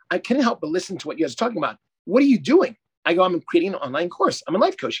goes, I couldn't help but listen to what you guys are talking about. What are you doing? I go, I'm creating an online course. I'm a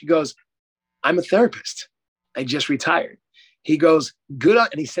life coach. He goes, I'm a therapist. I just retired. He goes, and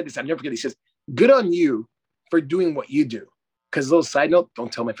he said this, I'll never forget. He says, good on you for doing what you do. Because a little side note,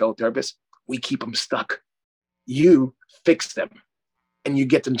 don't tell my fellow therapists, we keep them stuck. You fix them and you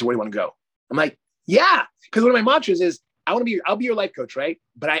get them to where you want to go. I'm like, yeah. Because one of my mantras is, I'll be your life coach, right?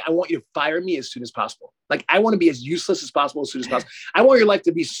 But I want you to fire me as soon as possible. Like, I want to be as useless as possible as soon as possible. I want your life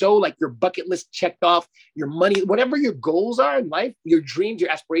to be so like your bucket list checked off, your money, whatever your goals are in life, your dreams, your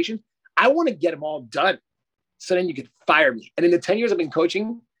aspirations. I want to get them all done. So then you can fire me. And in the 10 years I've been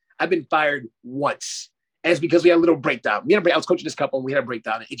coaching, I've been fired once. And it's because we had a little breakdown. I was coaching this couple and we had a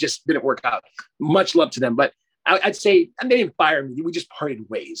breakdown. It just didn't work out. Much love to them. But I'd say, and they didn't fire me. We just parted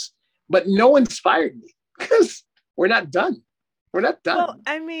ways. But no one's fired me because we're not done. We're not done. Well,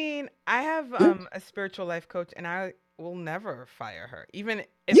 I mean, I have a spiritual life coach and I will never fire her, even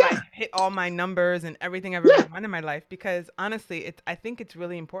if I hit all my numbers and everything I've ever done in my life, because honestly, I think it's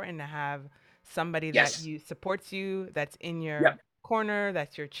really important to have somebody that supports you, that's in your corner,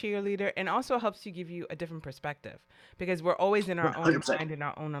 that's your cheerleader, and also helps you, give you a different perspective, because we're always in our 100%. Own mind, in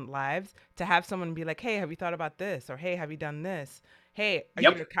our own lives. To have someone be like, hey, have you thought about this? Or hey, have you done this? Hey, are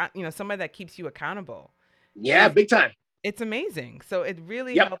you somebody that keeps you accountable. Yeah, big time. It's amazing. So it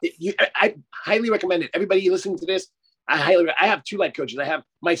really helps. I highly recommend it. Everybody listening to this, I have 2 life coaches. I have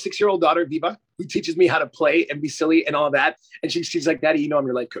my 6-year-old daughter, Viva, who teaches me how to play and be silly and all that. And she's like, Daddy, I'm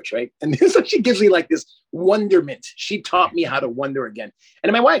your life coach, right? And so she gives me like this wonderment. She taught me how to wonder again.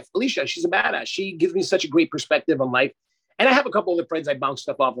 And my wife, Alicia, she's a badass. She gives me such a great perspective on life. And I have a couple other friends I bounce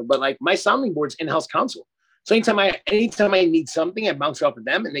stuff off of, but like my sounding board's in-house counsel. So anytime I need something, I bounce off of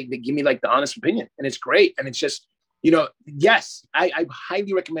them and they give me like the honest opinion. And it's great. And it's just, yes, I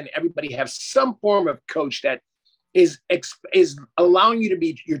highly recommend everybody have some form of coach that is allowing you to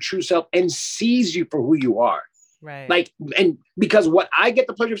be your true self and sees you for who you are. Right. Like, and because what I get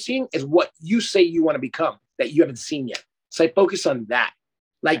the pleasure of seeing is what you say you want to become that you haven't seen yet. So I focus on that.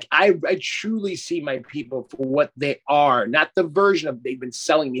 Like, I truly see my people for what they are, not the version of they've been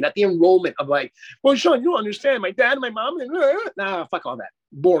selling me, not the enrollment of like, well, Sean, you don't understand. My dad and my mom, nah, fuck all that.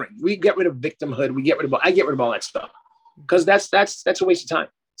 Boring. We get rid of victimhood. I get rid of all that stuff because that's a waste of time.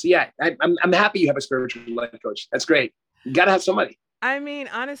 So yeah, I'm happy you have a spiritual life coach. That's great. You got to have somebody. I mean,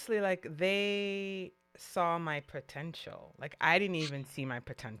 honestly, like they saw my potential. Like I didn't even see my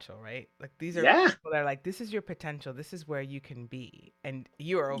potential, right? Like these are people that are like, this is your potential. This is where you can be. And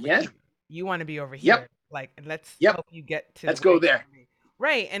you are over here. You want to be over here. Like, let's help you get to. Let's go there.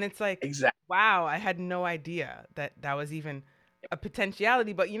 Right. And it's like, exactly. Wow, I had no idea that was even a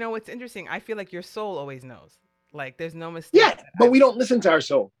potentiality. But you know what's interesting? I feel like your soul always knows. Like there's no mistake. Yeah, but we don't listen to our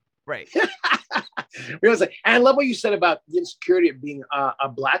soul. Right. We was like, and I love what you said about the insecurity of being a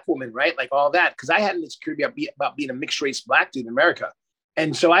black woman, right? Like all that, because I had an insecurity about being a mixed race black dude in America,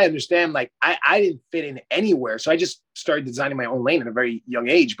 and so I understand. Like I didn't fit in anywhere, so I just started designing my own lane at a very young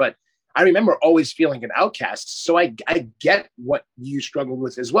age. But I remember always feeling an outcast, so I get what you struggled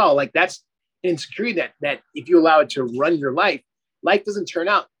with as well. Like that's insecurity that if you allow it to run your life, life doesn't turn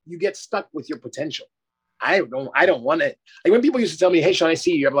out. You get stuck with your potential. I don't want it. Like when people used to tell me, "Hey, Sean, I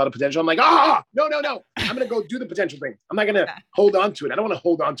see you have a lot of potential." I'm like, no. I'm gonna go do the potential thing. I'm not gonna hold on to it. I don't want to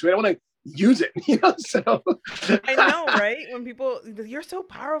hold on to it. I want to use it. So I know, right? When people, you're so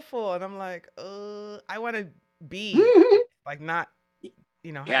powerful, and I'm like, I want to be like not,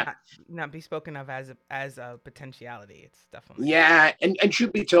 not be spoken of as a potentiality. It's definitely and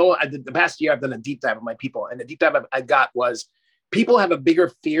truth be told, the past year I've done a deep dive of my people, and the deep dive I got was people have a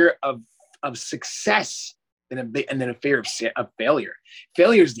bigger fear of success than a fear of failure.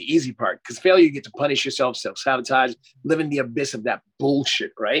 Failure is the easy part, because failure, you get to punish yourself, self-sabotage, live in the abyss of that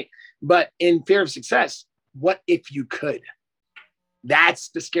bullshit, right? But in fear of success, what if you could? That's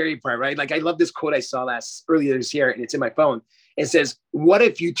the scary part, right? Like I love this quote I saw earlier this year, and it's in my phone. It says, "What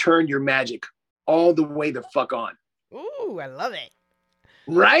if you turned your magic all the way the fuck on?" Ooh, I love it.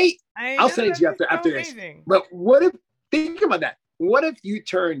 Right? I'll send it to you after this. But what if, think about that. What if you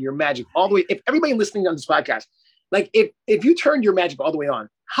turn your magic all the way? If everybody listening on this podcast, like if you turned your magic all the way on,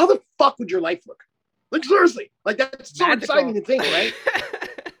 how the fuck would your life look? Like seriously, like that's so magical. Exciting to think, right?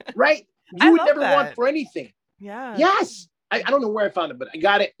 Right? You would never want for anything. Yeah. Yes. I don't know where I found it, but I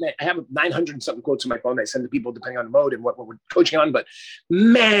got it. I have 900 and something quotes in my phone that I send to people depending on the mode and what we're coaching on. But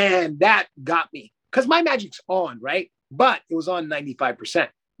man, that got me, because my magic's on, right? But it was on 95%.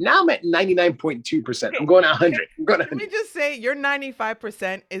 Now I'm at 99.2%. I'm going 100. Let me just say, your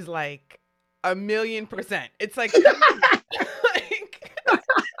 95% is like 1,000,000%. It's like,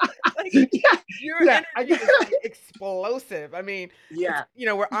 your energy is like explosive. I mean,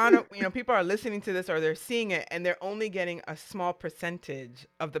 we're on, people are listening to this or they're seeing it, and they're only getting a small percentage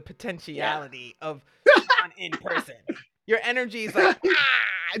of the potentiality of Sean in person. Your energy is like,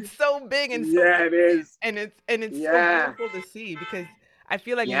 it's so big and so it is, and it's so beautiful to see, because I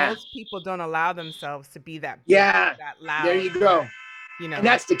feel like most people don't allow themselves to be that big, that loud. There you go. And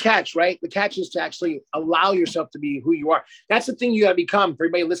that's the catch, right? The catch is to actually allow yourself to be who you are. That's the thing you got to become. For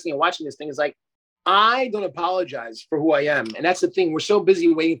everybody listening and watching this thing, is like, I don't apologize for who I am. And that's the thing. We're so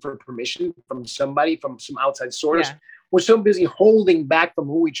busy waiting for permission from somebody, from some outside source. Yeah. We're so busy holding back from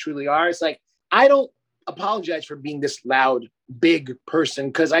who we truly are. It's like, I don't apologize for being this loud, big person,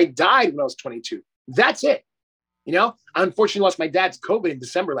 because I died when I was 22. That's it. I unfortunately lost my dad to COVID in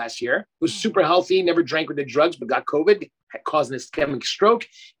December last year. He was super healthy, never drank or did drugs, but got COVID, had caused an ischemic stroke.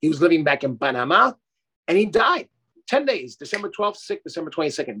 He was living back in Panama, and he died. 10 days, December 12th, sick, December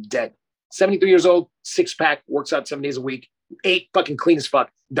 22nd, dead. 73 years old, 6-pack, works out 7 days a week, ate fucking clean as fuck,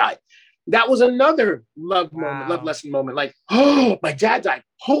 died. That was another love lesson moment. Like, oh, my dad died.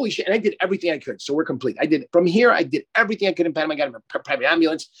 Holy shit. And I did everything I could. So we're complete. I did everything I could in Panama. I got him a private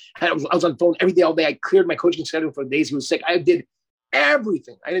ambulance. I was on the phone every day, all day. I cleared my coaching schedule for the days he was sick. I did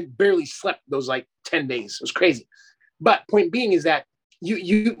everything. I barely slept those 10 days. It was crazy. But point being is that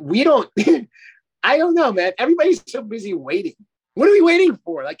we don't, I don't know, man. Everybody's so busy waiting. What are we waiting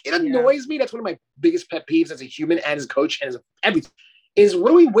for? Like, it annoys me. That's one of my biggest pet peeves as a human and as a coach and as everything. Is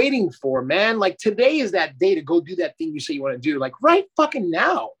what are we waiting for, man? Like, today is that day to go do that thing you say you want to do. Like, right fucking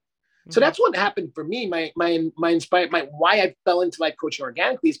now. Mm-hmm. So that's what happened for me. My why I fell into life coaching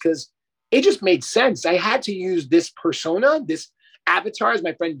organically is because it just made sense. I had to use this persona, this avatar, as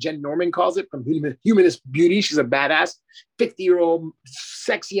my friend Jen Norman calls it, from Humanist Beauty. She's a badass 50-year-old,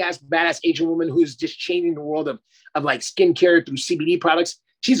 sexy ass, badass Asian woman who's just changing the world of like skincare through CBD products.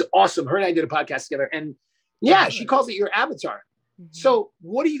 She's awesome. Her and I did a podcast together, and she calls it your avatar. So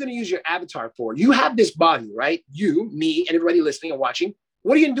what are you going to use your avatar for? You have this body, right? You, me, and everybody listening and watching.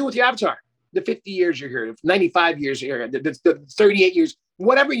 What are you going to do with your avatar? The 50 years you're here, 95 years you're here, the 38 years,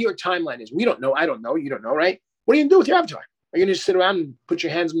 whatever your timeline is. We don't know. I don't know. You don't know, right? What are you going to do with your avatar? Are you going to just sit around and put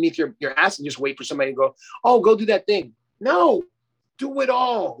your hands beneath your ass and just wait for somebody to go, oh, go do that thing? No, do it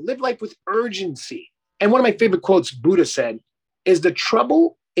all. Live life with urgency. And one of my favorite quotes Buddha said is, the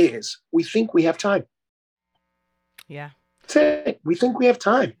trouble is we think we have time. Yeah. We think we have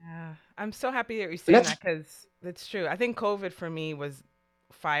time. Yeah, I'm so happy that you're saying that, because it's true. I think COVID for me was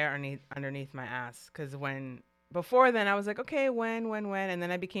fire underneath my ass, because before then I was like, okay, when, and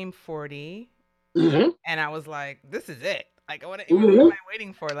then I became 40, and I was like, this is it. Like, what am I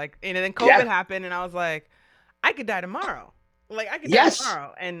waiting for? Like, and then COVID happened, and I was like, I could die tomorrow. Like, I could die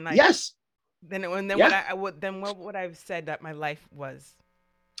tomorrow, and like, then what would I have said that my life was?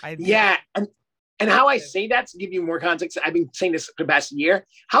 Yeah, and how I say that, to give you more context, I've been saying this for the past year.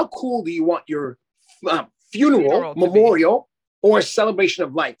 How cool do you want your funeral, memorial, or celebration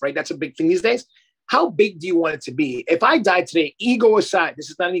of life, right? That's a big thing these days. How big do you want it to be? If I died today, ego aside, this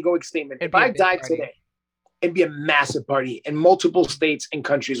is not an egoic statement. If I died today, it'd be a massive party in multiple states and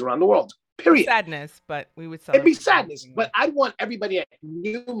countries around the world. Period. Sadness, but we would celebrate. It'd be sadness, but I'd want everybody that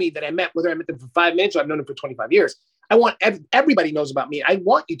knew me, that I met, whether I met them for 5 minutes or I've known them for 25 years. I want everybody knows about me. I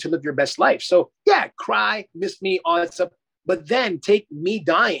want you to live your best life. So yeah, cry, miss me, all that stuff. But then take me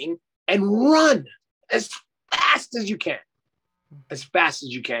dying and run as fast as you can,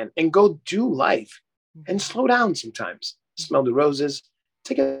 and go do life and slow down sometimes. Smell the roses,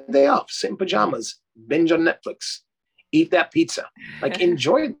 take a day off, sit in pajamas, binge on Netflix, eat that pizza, like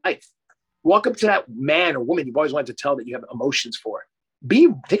enjoy life. Walk up to that man or woman you've always wanted to tell that you have emotions for.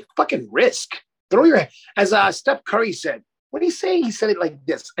 Take fucking risk. Throw your, as Steph Curry said, what did he say? He said it like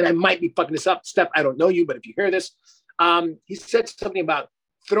this, and I might be fucking this up. Steph, I don't know you, but if you hear this, he said something about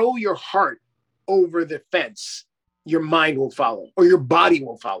throw your heart over the fence. Your mind will follow, or your body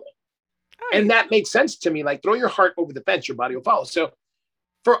will follow. And that makes sense to me. Like, throw your heart over the fence, your body will follow. So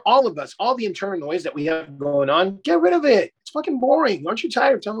for all of us, all the internal noise that we have going on, get rid of it. It's fucking boring. Aren't you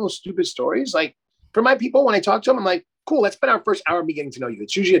tired of telling those stupid stories? Like, for my people, when I talk to them, I'm like, cool, let's spend our first hour me getting to know you.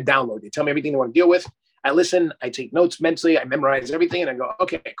 It's usually a download. They tell me everything they want to deal with. I listen, I take notes mentally, I memorize everything, and I go,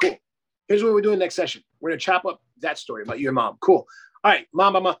 okay, cool. Here's what we're doing next session. We're going to chop up that story about your mom. Cool. All right,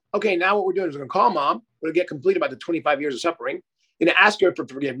 mom. Okay, now what we're doing is we're going to call mom. We're going to get complete about the 25 years of suffering. You're going to ask her for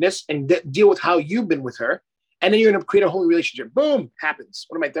forgiveness and deal with how you've been with her. And then you're going to create a whole relationship. Boom, happens.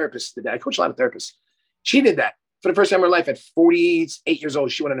 One of my therapists did that. I coach a lot of therapists. She did that for the first time in her life at 48 years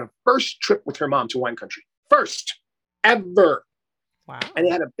old. She went on her first trip with her mom to wine country. First ever. Wow. And they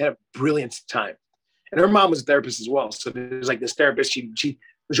had a brilliant time. And her mom was a therapist as well. So there's like this therapist. She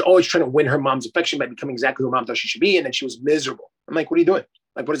was always trying to win her mom's affection by becoming exactly who mom thought she should be. And then she was miserable. I'm like, what are you doing?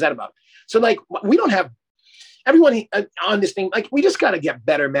 Like, what is that about? So like, we don't have everyone on this thing. Like, we just got to get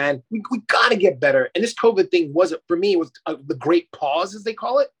better, man. We got to get better. And this COVID thing wasn't, for me, it was the great pause, as they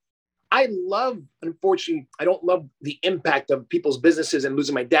call it. Unfortunately, I don't love the impact of people's businesses and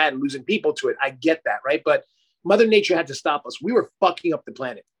losing my dad and losing people to it. I get that, right? But Mother Nature had to stop us. We were fucking up the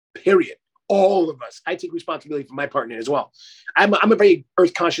planet, period. All of us. I take responsibility for my partner as well. I'm a very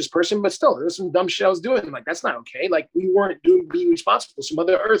earth conscious person, but still, there's some dumb shit I was doing. I'm like, that's not okay. Like, we weren't being responsible. So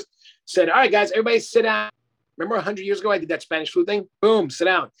Mother Earth said, all right, guys, everybody sit down. Remember 100 years ago, I did that Spanish flu thing? Boom, sit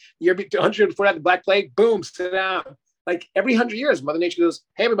down. Year 100 before that, the Black Plague? Boom, sit down. Like, every 100 years, Mother Nature goes,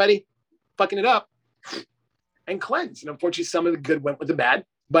 hey, everybody, fucking it up, and cleanse. And unfortunately, some of the good went with the bad.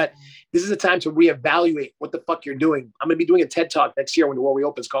 But this is a time to reevaluate what the fuck you're doing. I'm going to be doing a TED Talk next year when the world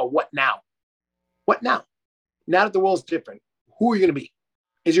reopens called What Now? What now? Now that the world's different, who are you going to be?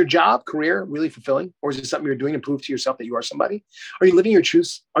 Is your job, career really fulfilling? Or is it something you're doing to prove to yourself that you are somebody? Are you living your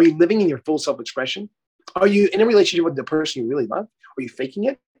truth? Are you living in your full self-expression? Are you in a relationship with the person you really love? Are you faking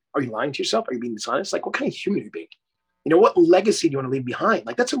it? Are you lying to yourself? Are you being dishonest? Like, what kind of human are you being? You know, what legacy do you want to leave behind?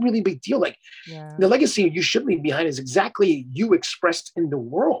 Like, that's a really big deal. Like, the legacy you should leave behind is exactly you expressed in the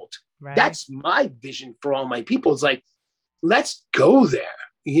world. Right. That's my vision for all my people. It's like, let's go there,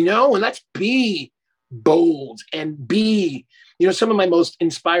 you know, and let's be bold and be, you know, some of my most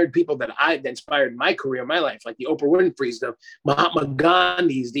inspired people that I've inspired in my career, my life, like the Oprah Winfrey's, the Mahatma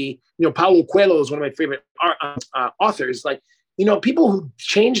Gandhi's, the, you know, Paulo Coelho is one of my favorite authors. Like, you know, people who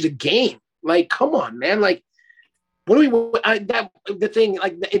changed the game. Like, come on, man. Like, the thing,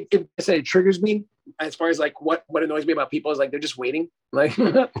 like, I said, it triggers me as far as like what annoys me about people is like, they're just waiting. Like,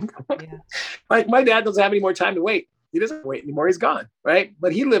 like, my dad doesn't have any more time to wait. He doesn't wait anymore. He's gone, right?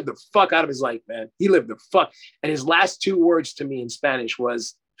 But he lived the fuck out of his life, man. He lived the fuck. And his last 2 words to me in Spanish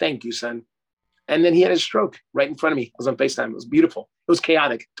was, thank you, son. And then he had a stroke right in front of me. I was on FaceTime. It was beautiful. It was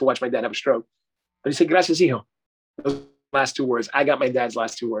chaotic to watch my dad have a stroke. But he said, gracias, hijo. Those last 2 words. I got my dad's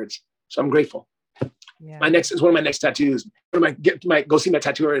last 2 words. So I'm grateful. Yeah. One of my next tattoos. Go see my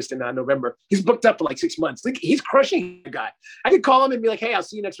tattoo artist in November. He's booked up for like 6 months. Like, he's crushing the guy. I could call him and be like, hey, I'll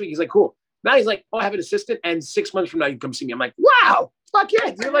see you next week. He's like, cool. Now he's like, oh, I have an assistant, and 6 months from now you come see me. I'm like, wow, fuck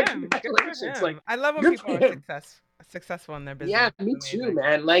yeah, dude. Like, congratulations. Like, I love when people are successful in their business. Yeah, me too,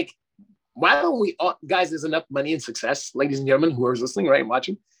 man. Like, why don't we all, guys, there's enough money and success, ladies and gentlemen who are listening, right, and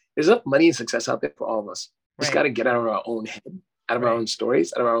watching. There's enough money and success out there for all of us. We just got to get out of our own head, out of our own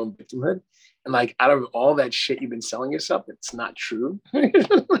stories, out of our own victimhood. And like, out of all that shit you've been selling yourself, it's not true.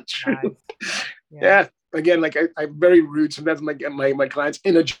 Not true. Nice. Yeah. Again, like, I'm very rude. Sometimes I'm like, my clients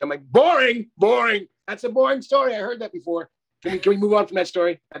in a gym, I'm like, boring. That's a boring story. I heard that before. Can we move on from that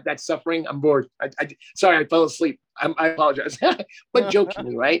story? That suffering? I'm bored. Sorry, I fell asleep. I apologize. But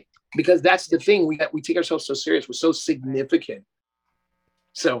jokingly, right? Because that's the thing. We take ourselves so serious. We're so significant.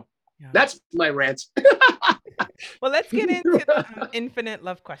 So that's my rant. Well, let's get into the infinite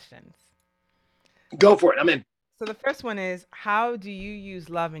love questions. Go for it. I'm in. So the first one is, how do you use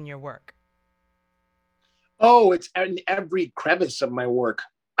love in your work? Oh, it's in every crevice of my work.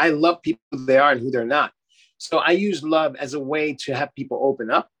 I love people who they are and who they're not. So I use love as a way to have people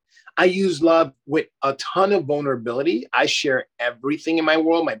open up. I use love with a ton of vulnerability. I share everything in my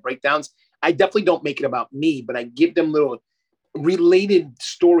world, my breakdowns. I definitely don't make it about me, but I give them little related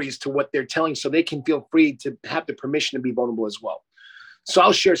stories to what they're telling so they can feel free to have the permission to be vulnerable as well. So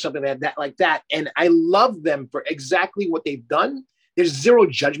I'll share something like that. And I love them for exactly what they've done. There's zero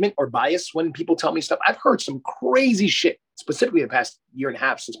judgment or bias when people tell me stuff. I've heard some crazy shit, specifically the past year and a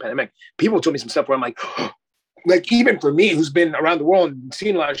half since pandemic. People told me some stuff where I'm like, like even for me, who's been around the world and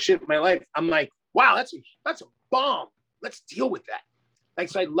seen a lot of shit in my life, I'm like, wow, that's a bomb. Let's deal with that. Like,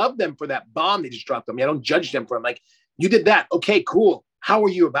 so I love them for that bomb they just dropped on me. I don't judge them for it. I'm like, you did that. Okay, cool. How are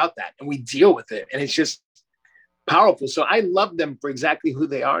you about that? And we deal with it. And it's just powerful. So I love them for exactly who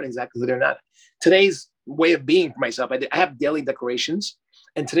they are and exactly who they're not. Today's way of being for myself, I have daily declarations.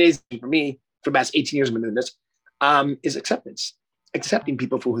 And today's, for me, for the past 18 years I've been doing this, is acceptance. Accepting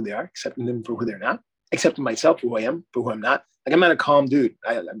people for who they are, accepting them for who they're not, accepting myself for who I am, for who I'm not. Like, I'm not a calm dude.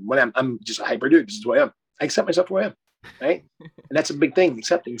 I'm just a hyper dude. This is who I am. I accept myself for who I am, right? And that's a big thing,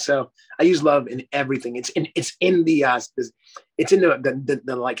 accepting. So I use love in everything. It's in the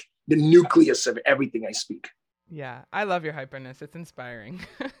like the nucleus of everything I speak. Yeah, I love your hyperness. It's inspiring.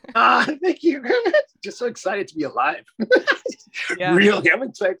 Thank you. Just so excited to be alive. Yeah. Really, I'm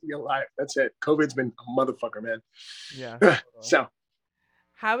excited to be alive. That's it. COVID's been a motherfucker, man. Yeah. So,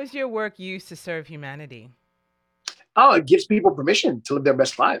 how is your work used to serve humanity? Oh, it gives people permission to live their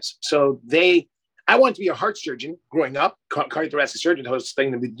best lives. So I wanted to be a heart surgeon growing up, cardiothoracic surgeon, I was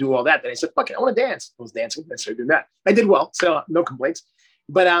studying to do all that. Then I said, fuck it, I want to dance. I was dancing. I started doing that. I did well, so no complaints.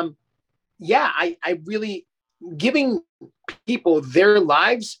 But I really giving people their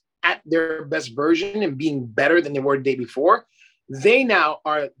lives at their best version and being better than they were the day before. They now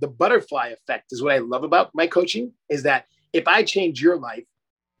are the butterfly effect is what I love about my coaching is that if I change your life,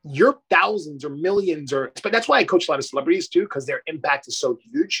 your thousands or millions but that's why I coach a lot of celebrities too, because their impact is so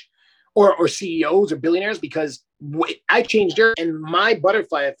huge or CEOs or billionaires, because I changed their, and my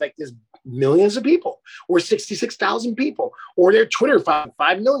butterfly effect is millions of people or 66,000 people or their Twitter 5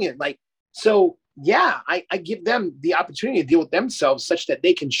 million. Like, so yeah, I give them the opportunity to deal with themselves such that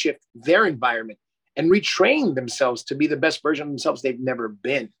they can shift their environment and retrain themselves to be the best version of themselves they've never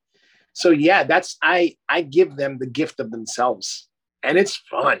been. So yeah, I give them the gift of themselves. And it's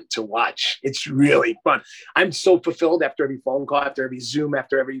fun to watch. It's really fun. I'm so fulfilled after every phone call, after every Zoom,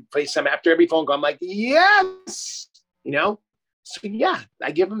 after every FaceTime, after every phone call. I'm like, yes, So yeah, I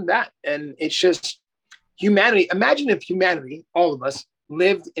give them that. And it's just humanity. Imagine if humanity, all of us,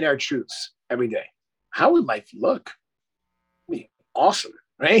 lived in our truths every day. How would life look? It'd be awesome,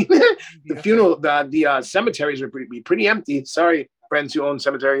 right? The funeral, the cemeteries would be pretty empty. Sorry, friends who own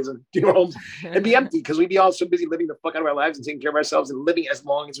cemeteries and funeral homes. It'd be empty because we'd be all so busy living the fuck out of our lives and taking care of ourselves and living as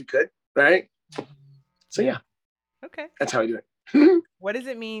long as we could, right? So yeah. Okay. That's how I do it. What does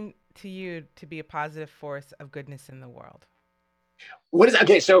it mean to you to be a positive force of goodness in the world?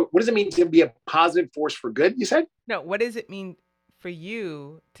 So what does it mean to be a positive force for good, you said? No, what does it mean for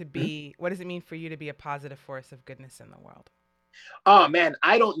you to be, what does it mean for you to be a positive force of goodness in the world? Oh man,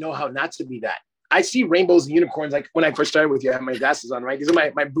 I don't know how not to be that. I see rainbows and unicorns. Like when I first started with you, I have my glasses on, right? These are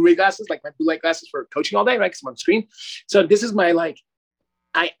my blue light glasses, like my blue light glasses for coaching all day, right? Because I'm on screen. So this is my, like,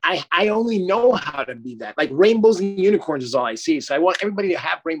 I only know how to be that. Like rainbows and unicorns is all I see. So I want everybody to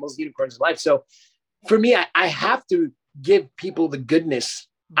have rainbows and unicorns in life. So for me, I have to give people the goodness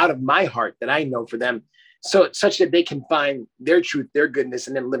out of my heart that I know for them. So such that they can find their truth, their goodness,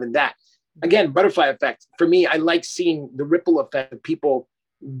 and then live in that. Again, butterfly effect. For me, I like seeing the ripple effect of people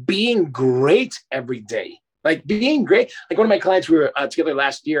being great every day. Like being great. Like one of my clients, we were together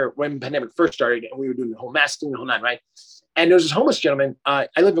last year when the pandemic first started and we were doing the whole masking, the whole nine, right? And there was this homeless gentleman. I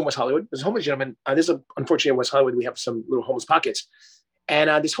live in West Hollywood. There's a homeless gentleman. Unfortunately, in West Hollywood, we have some little homeless pockets.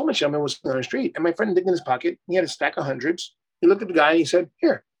 And this homeless gentleman was on the street. And my friend digged in his pocket. He had a stack of hundreds. He looked at the guy and he said,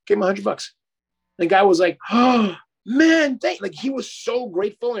 here, gave him $100. And the guy was like, oh, man, like he was so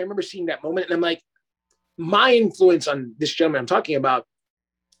grateful. And I remember seeing that moment. And I'm like, my influence on this gentleman I'm talking about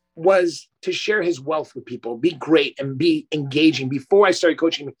was to share his wealth with people, be great and be engaging. Before I started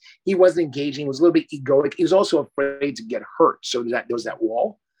coaching him, he wasn't engaging. He was a little bit egoic. He was also afraid to get hurt. So there was that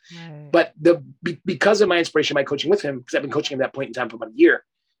wall. Right. But because of my inspiration, my coaching with him, because I've been coaching him at that point in time for about a year,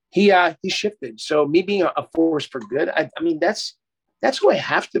 he shifted. So me being a force for good, I mean, that's who I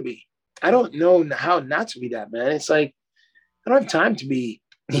have to be. I don't know how not to be that, man. It's like, I don't have time to be,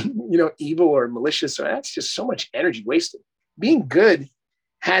 evil or malicious. So that's just so much energy wasted. Being good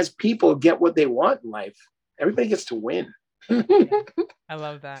has people get what they want in life. Everybody gets to win. I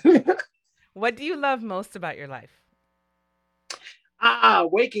love that. What do you love most about your life?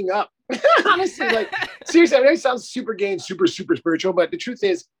 Waking up. Honestly, like seriously, I know it sounds super gay and super, super spiritual, but the truth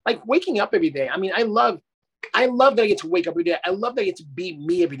is, like waking up every day. I mean, I love that I get to wake up every day. I love that I get to be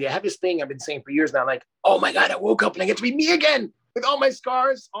me every day. I have this thing I've been saying for years now, like, oh my God, I woke up and I get to be me again with all my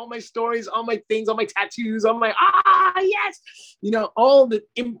scars, all my stories, all my things, all my tattoos, all my, yes, all the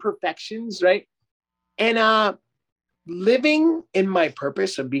imperfections, right? And living in my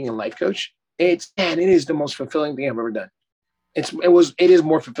purpose of being a life coach, it is the most fulfilling thing I've ever done. It is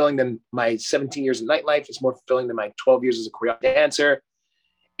more fulfilling than my 17 years in nightlife. It's more fulfilling than my 12 years as a choreographer dancer.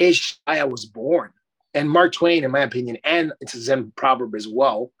 It's why I was born. And Mark Twain, in my opinion, and it's a Zen proverb as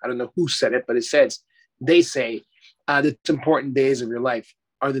well. I don't know who said it, but they say, the important days of your life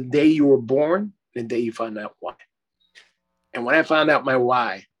are the day you were born and the day you found out why. And when I found out my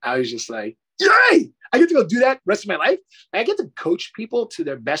why, I was just like, yay! I get to go do that the rest of my life. I get to coach people to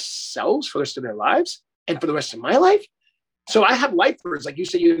their best selves for the rest of their lives and for the rest of my life. So I have lifers, like you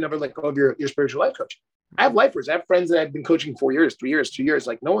say, you never let go of your spiritual life coach. I have lifers. I have friends that I've been coaching 4 years, 3 years, 2 years.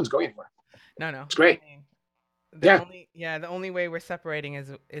 Like no one's going anywhere. No. It's great. The only way we're separating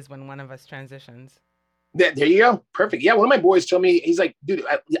is when one of us transitions. There you go. Perfect. Yeah. One of my boys told me, he's like, dude,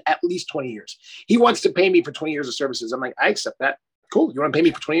 at least 20 years. He wants to pay me for 20 years of services. I'm like, I accept that. Cool. You want to pay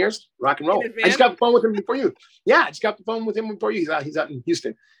me for 20 years? Rock and roll. I just got the phone with him before you. Yeah. I just got the phone with him before you. He's out in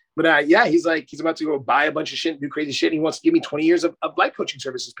Houston. But he's like, he's about to go buy a bunch of shit, do crazy shit. And he wants to give me 20 years of life coaching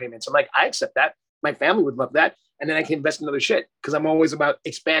services payments. I'm like, I accept that. My family would love that. And then I can invest in other shit because I'm always about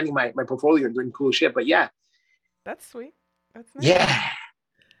expanding my portfolio and doing cool shit. But yeah. That's sweet. That's nice. Yeah.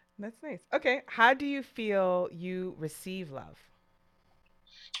 That's nice. Okay. How do you feel you receive love?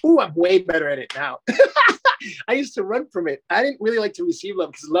 Oh, I'm way better at it now. I used to run from it. I didn't really like to receive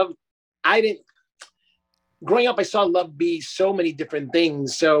love because growing up, I saw love be so many different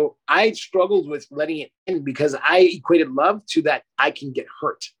things. So I struggled with letting it in because I equated love to that I can get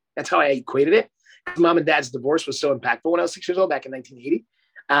hurt. That's how I equated it. Mom and dad's divorce was so impactful when I was 6 years old back in 1980.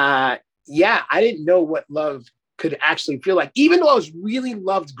 I didn't know what love could actually feel like, even though I was really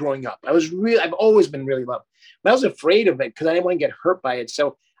loved growing up. I've always been really loved, but I was afraid of it because I didn't want to get hurt by it.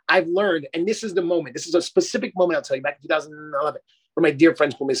 So I've learned, and this is the moment, this is a specific moment I'll tell you, back in 2011, where my dear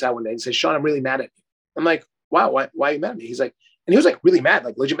friends pulled me aside one day and said, Sean, I'm really mad at you. I'm like, wow, why are you mad at me? He's like, and he was like really mad,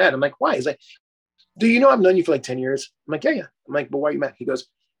 like legit mad. I'm like, why? He's like, do you know I've known you for like 10 years? I'm like, yeah. I'm like, but why are you mad? He goes,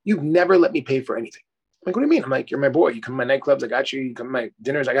 you've never let me pay for anything. I'm like, what do you mean? I'm like, you're my boy. You come to my nightclubs, I got you. You come to my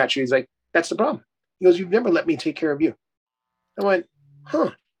dinners, I got you. He's like, that's the problem. He goes, you've never let me take care of you. I went,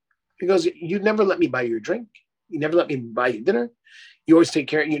 huh. He goes, you never let me buy you a drink. You never let me buy you dinner. You always take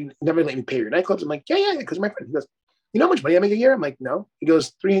care. You never let me pay your nightclubs. I'm like, yeah, because my friend. He goes, you know how much money I make a year? I'm like, no. He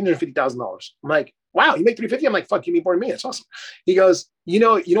goes, $350,000. I'm like, wow, you make $350,000? I'm like, fuck, you make more than me. That's awesome. He goes, you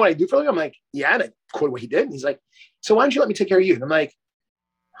know what I do for a living? I'm like, yeah, and I quoted what he did. And he's like, so why don't you let me take care of you? And I'm like,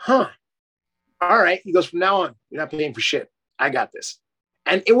 huh. All right. He goes, from now on, you're not paying for shit. I got this.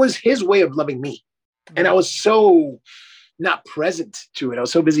 And it was his way of loving me. And I was so not present to it. I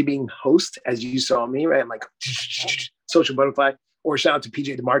was so busy being host, as you saw me, right? I'm like, social butterfly. Or shout out to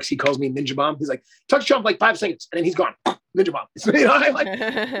PJ DeMarcus. He calls me Ninja Bomb. He's like, touch Trump like 5 seconds. And then he's gone. Ninja Bomb. I'm like,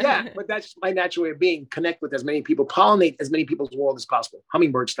 yeah, but that's my natural way of being. Connect with as many people, pollinate as many people's world as possible.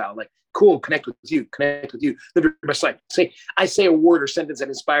 Hummingbird style. Like, cool, connect with you. Live your best life. I say a word or sentence that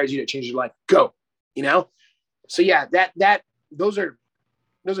inspires you to change your life. Go. So yeah, those are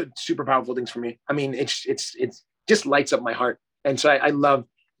super powerful things for me. I mean, it's just lights up my heart. And so I love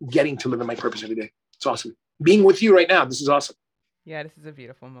getting to live in my purpose every day. It's awesome. Being with you right now, this is awesome. Yeah, this is a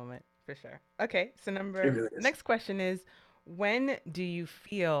beautiful moment for sure. Okay, so next question is, when do you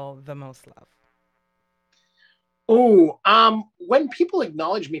feel the most love? When people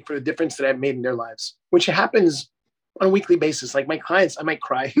acknowledge me for the difference that I've made in their lives, which happens on a weekly basis. Like my clients, I might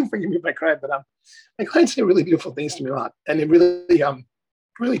cry. Forgive me if I cry, but my clients say really beautiful things to me a lot, and it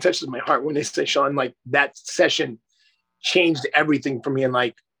really touches my heart when they say, Sean, like that session changed everything for me, and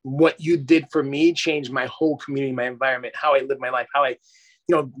like what you did for me changed my whole community, my environment, how I live my life, how I,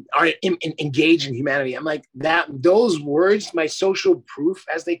 are engaged in humanity. I'm like that. Those words, my social proof,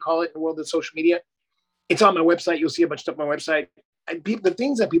 as they call it in the world of social media, it's on my website. You'll see a bunch of stuff on my website. the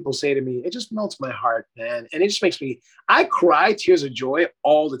things that people say to me, it just melts my heart, man. And it just makes me, I cry tears of joy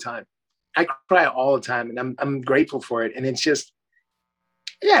all the time. I cry all the time, and I'm grateful for it. And it's just,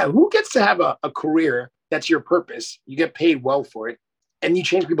 yeah, who gets to have a career that's your purpose? You get paid well for it, and you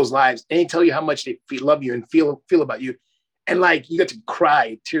change people's lives, and they tell you how much they love you and feel about you. And like, you get to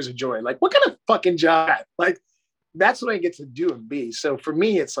cry tears of joy. Like, what kind of fucking job? Like, that's what I get to do and be. So for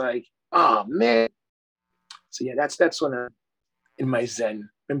me, it's like, oh man. So yeah, that's when I'm in my zen.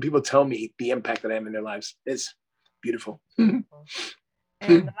 When people tell me the impact that I have in their lives, it's beautiful. And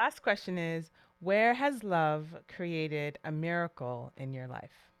the last question is, where has love created a miracle in your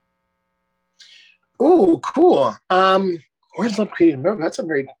life? Oh, cool. Where's love created a miracle? That's a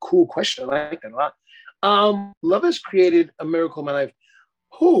very cool question. I like that a lot. Love has created a miracle in my life.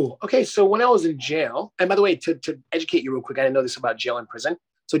 Oh, okay. So when I was in jail, and by the way, to educate you real quick, I didn't know this about jail and prison.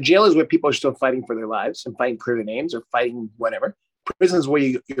 So jail is where people are still fighting for their lives and fighting clear their names or fighting whatever. Prison is where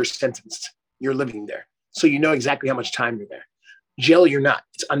you're sentenced. You're living there. So you know exactly how much time you're there. Jail, you're not.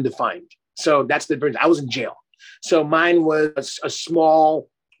 It's undefined. So that's the difference. I was in jail. So mine was a small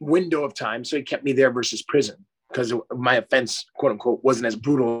window of time. So it kept me there versus prison because my offense, quote unquote, wasn't as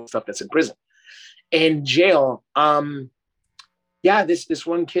brutal stuff that's in prison. In jail, yeah, this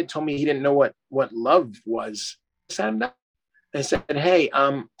one kid told me he didn't know what love was. I sat him down. I said, hey,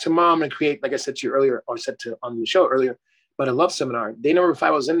 tomorrow I'm going to create, like I said to you earlier, or said to on the show earlier, but a love seminar. Day number 5,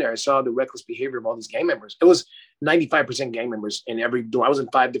 I was in there. I saw the reckless behavior of all these gang members. It was 95% gang members in every dorm. I was in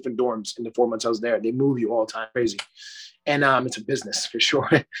 5 different dorms in the 4 months I was there. They move you all the time, crazy. And it's a business for sure.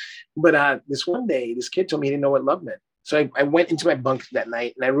 But this one day, this kid told me he didn't know what love meant. So I went into my bunk that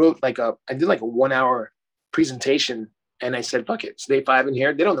night and I wrote I did like a 1-hour presentation. And I said, fuck it, it's day 5 in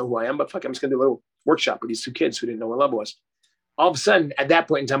here. They don't know who I am, but fuck it, I'm just gonna do a little workshop with these 2 kids who didn't know what love was. All of a sudden, at that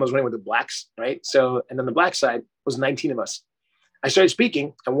point in time, I was running with the blacks, right? So, and on the black side was 19 of us. I started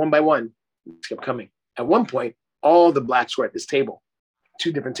speaking, and one by one, it kept coming. At one point, all the blacks were at this table,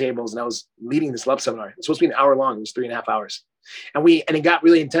 2 different tables, and I was leading this love seminar. It's supposed to be an hour long. It was 3.5 hours. And it got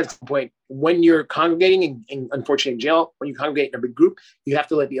really intense to the point when you're congregating in unfortunately in jail, when you congregate in a big group, you have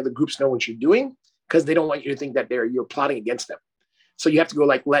to let the other groups know what you're doing because they don't want you to think that you're plotting against them. So you have to go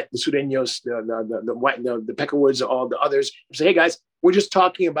let the Sureños, the white, the Peckerwoods, all the others say, hey guys, we're just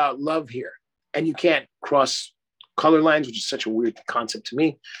talking about love here. And you can't cross color lines, which is such a weird concept to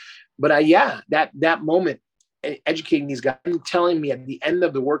me. But yeah, that moment, educating these guys and telling me at the end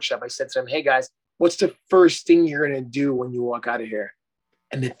of the workshop, I said to them, hey guys, what's the first thing you're going to do when you walk out of here?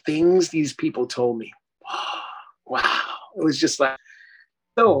 And the things these people told me, wow, it was just like,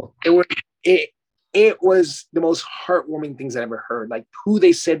 so it was the most heartwarming things I ever heard, like who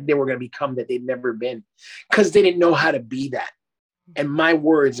they said they were going to become that they'd never been because they didn't know how to be that. And my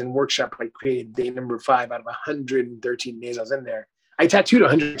words and workshop I created day number 5 out of 113 days I was in there. I tattooed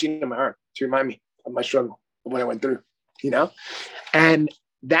 113 on my arm to remind me of my struggle, of what I went through, And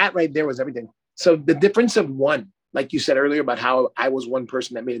that right there was everything. So the difference of one, like you said earlier about how I was one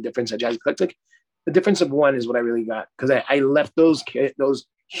person that made a difference at Jazz Eclectic, the difference of one is what I really got because I left those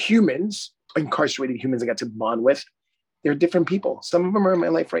humans, incarcerated humans I got to bond with. They're different people. Some of them are in my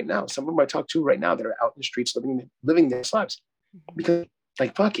life right now. Some of them I talk to right now that are out in the streets living their lives. Because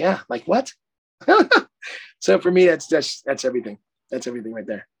like, fuck yeah, like what? So for me, that's everything. That's everything right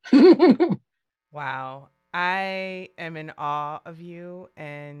there. Wow. I am in awe of you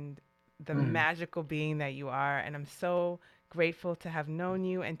and the magical being that you are. And I'm so grateful to have known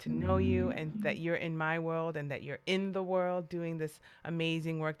you and to know you and that you're in my world and that you're in the world doing this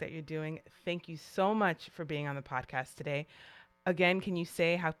amazing work that you're doing. Thank you so much for being on the podcast today. Again, can you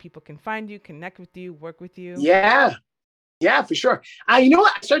say how people can find you, connect with you, work with you? Yeah, for sure. You know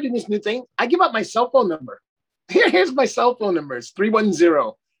what? I started doing this new thing. I give out my cell phone number. Here's my cell phone number. It's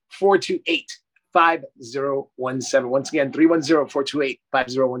 310-428-5017. Once again,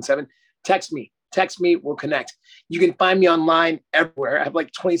 310-428-5017. Text me, we'll connect. You can find me online everywhere. I have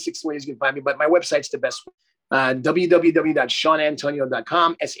like 26 ways you can find me, but my website's the best one.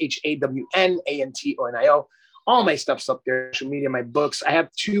 www.shawnantonio.com, SHAWNANTONIO. All my stuff's up there, social media, my books. I have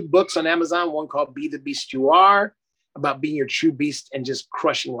 2 books on Amazon, one called Be the Beast You Are, about being your true beast and just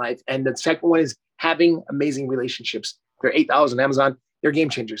crushing life. And the second one is Having Amazing Relationships. They're $8 on Amazon. They're game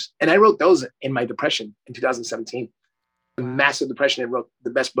changers. And I wrote those in my depression in 2017. Massive depression, and wrote the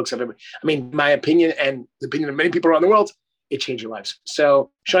best books I've ever. I mean, my opinion and the opinion of many people around the world, it changed your lives.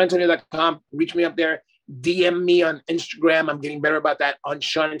 So ShawnAntonio.com, reach me up there. DM me on Instagram. I'm getting better about that on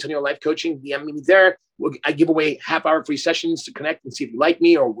Shawn Antonio Life Coaching. DM me there. I give away half-hour free sessions to connect and see if you like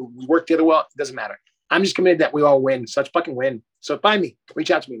me or we work together well. It doesn't matter. I'm just committed that we all win. So let's fucking win. So find me,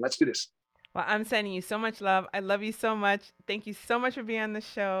 reach out to me. Let's do this. Well, I'm sending you so much love. I love you so much. Thank you so much for being on the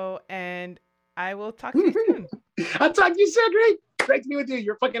show, and I will talk to you soon. I'll talk to you soon. Great to be with you.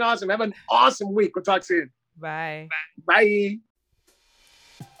 You're fucking awesome. Have an awesome week. We'll talk soon. Bye. Bye.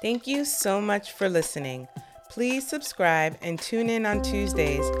 Thank you so much for listening. Please subscribe and tune in on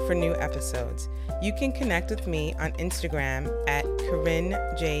Tuesdays for new episodes. You can connect with me on Instagram at Corinne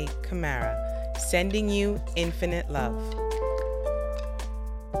J. Camara. Sending you infinite love.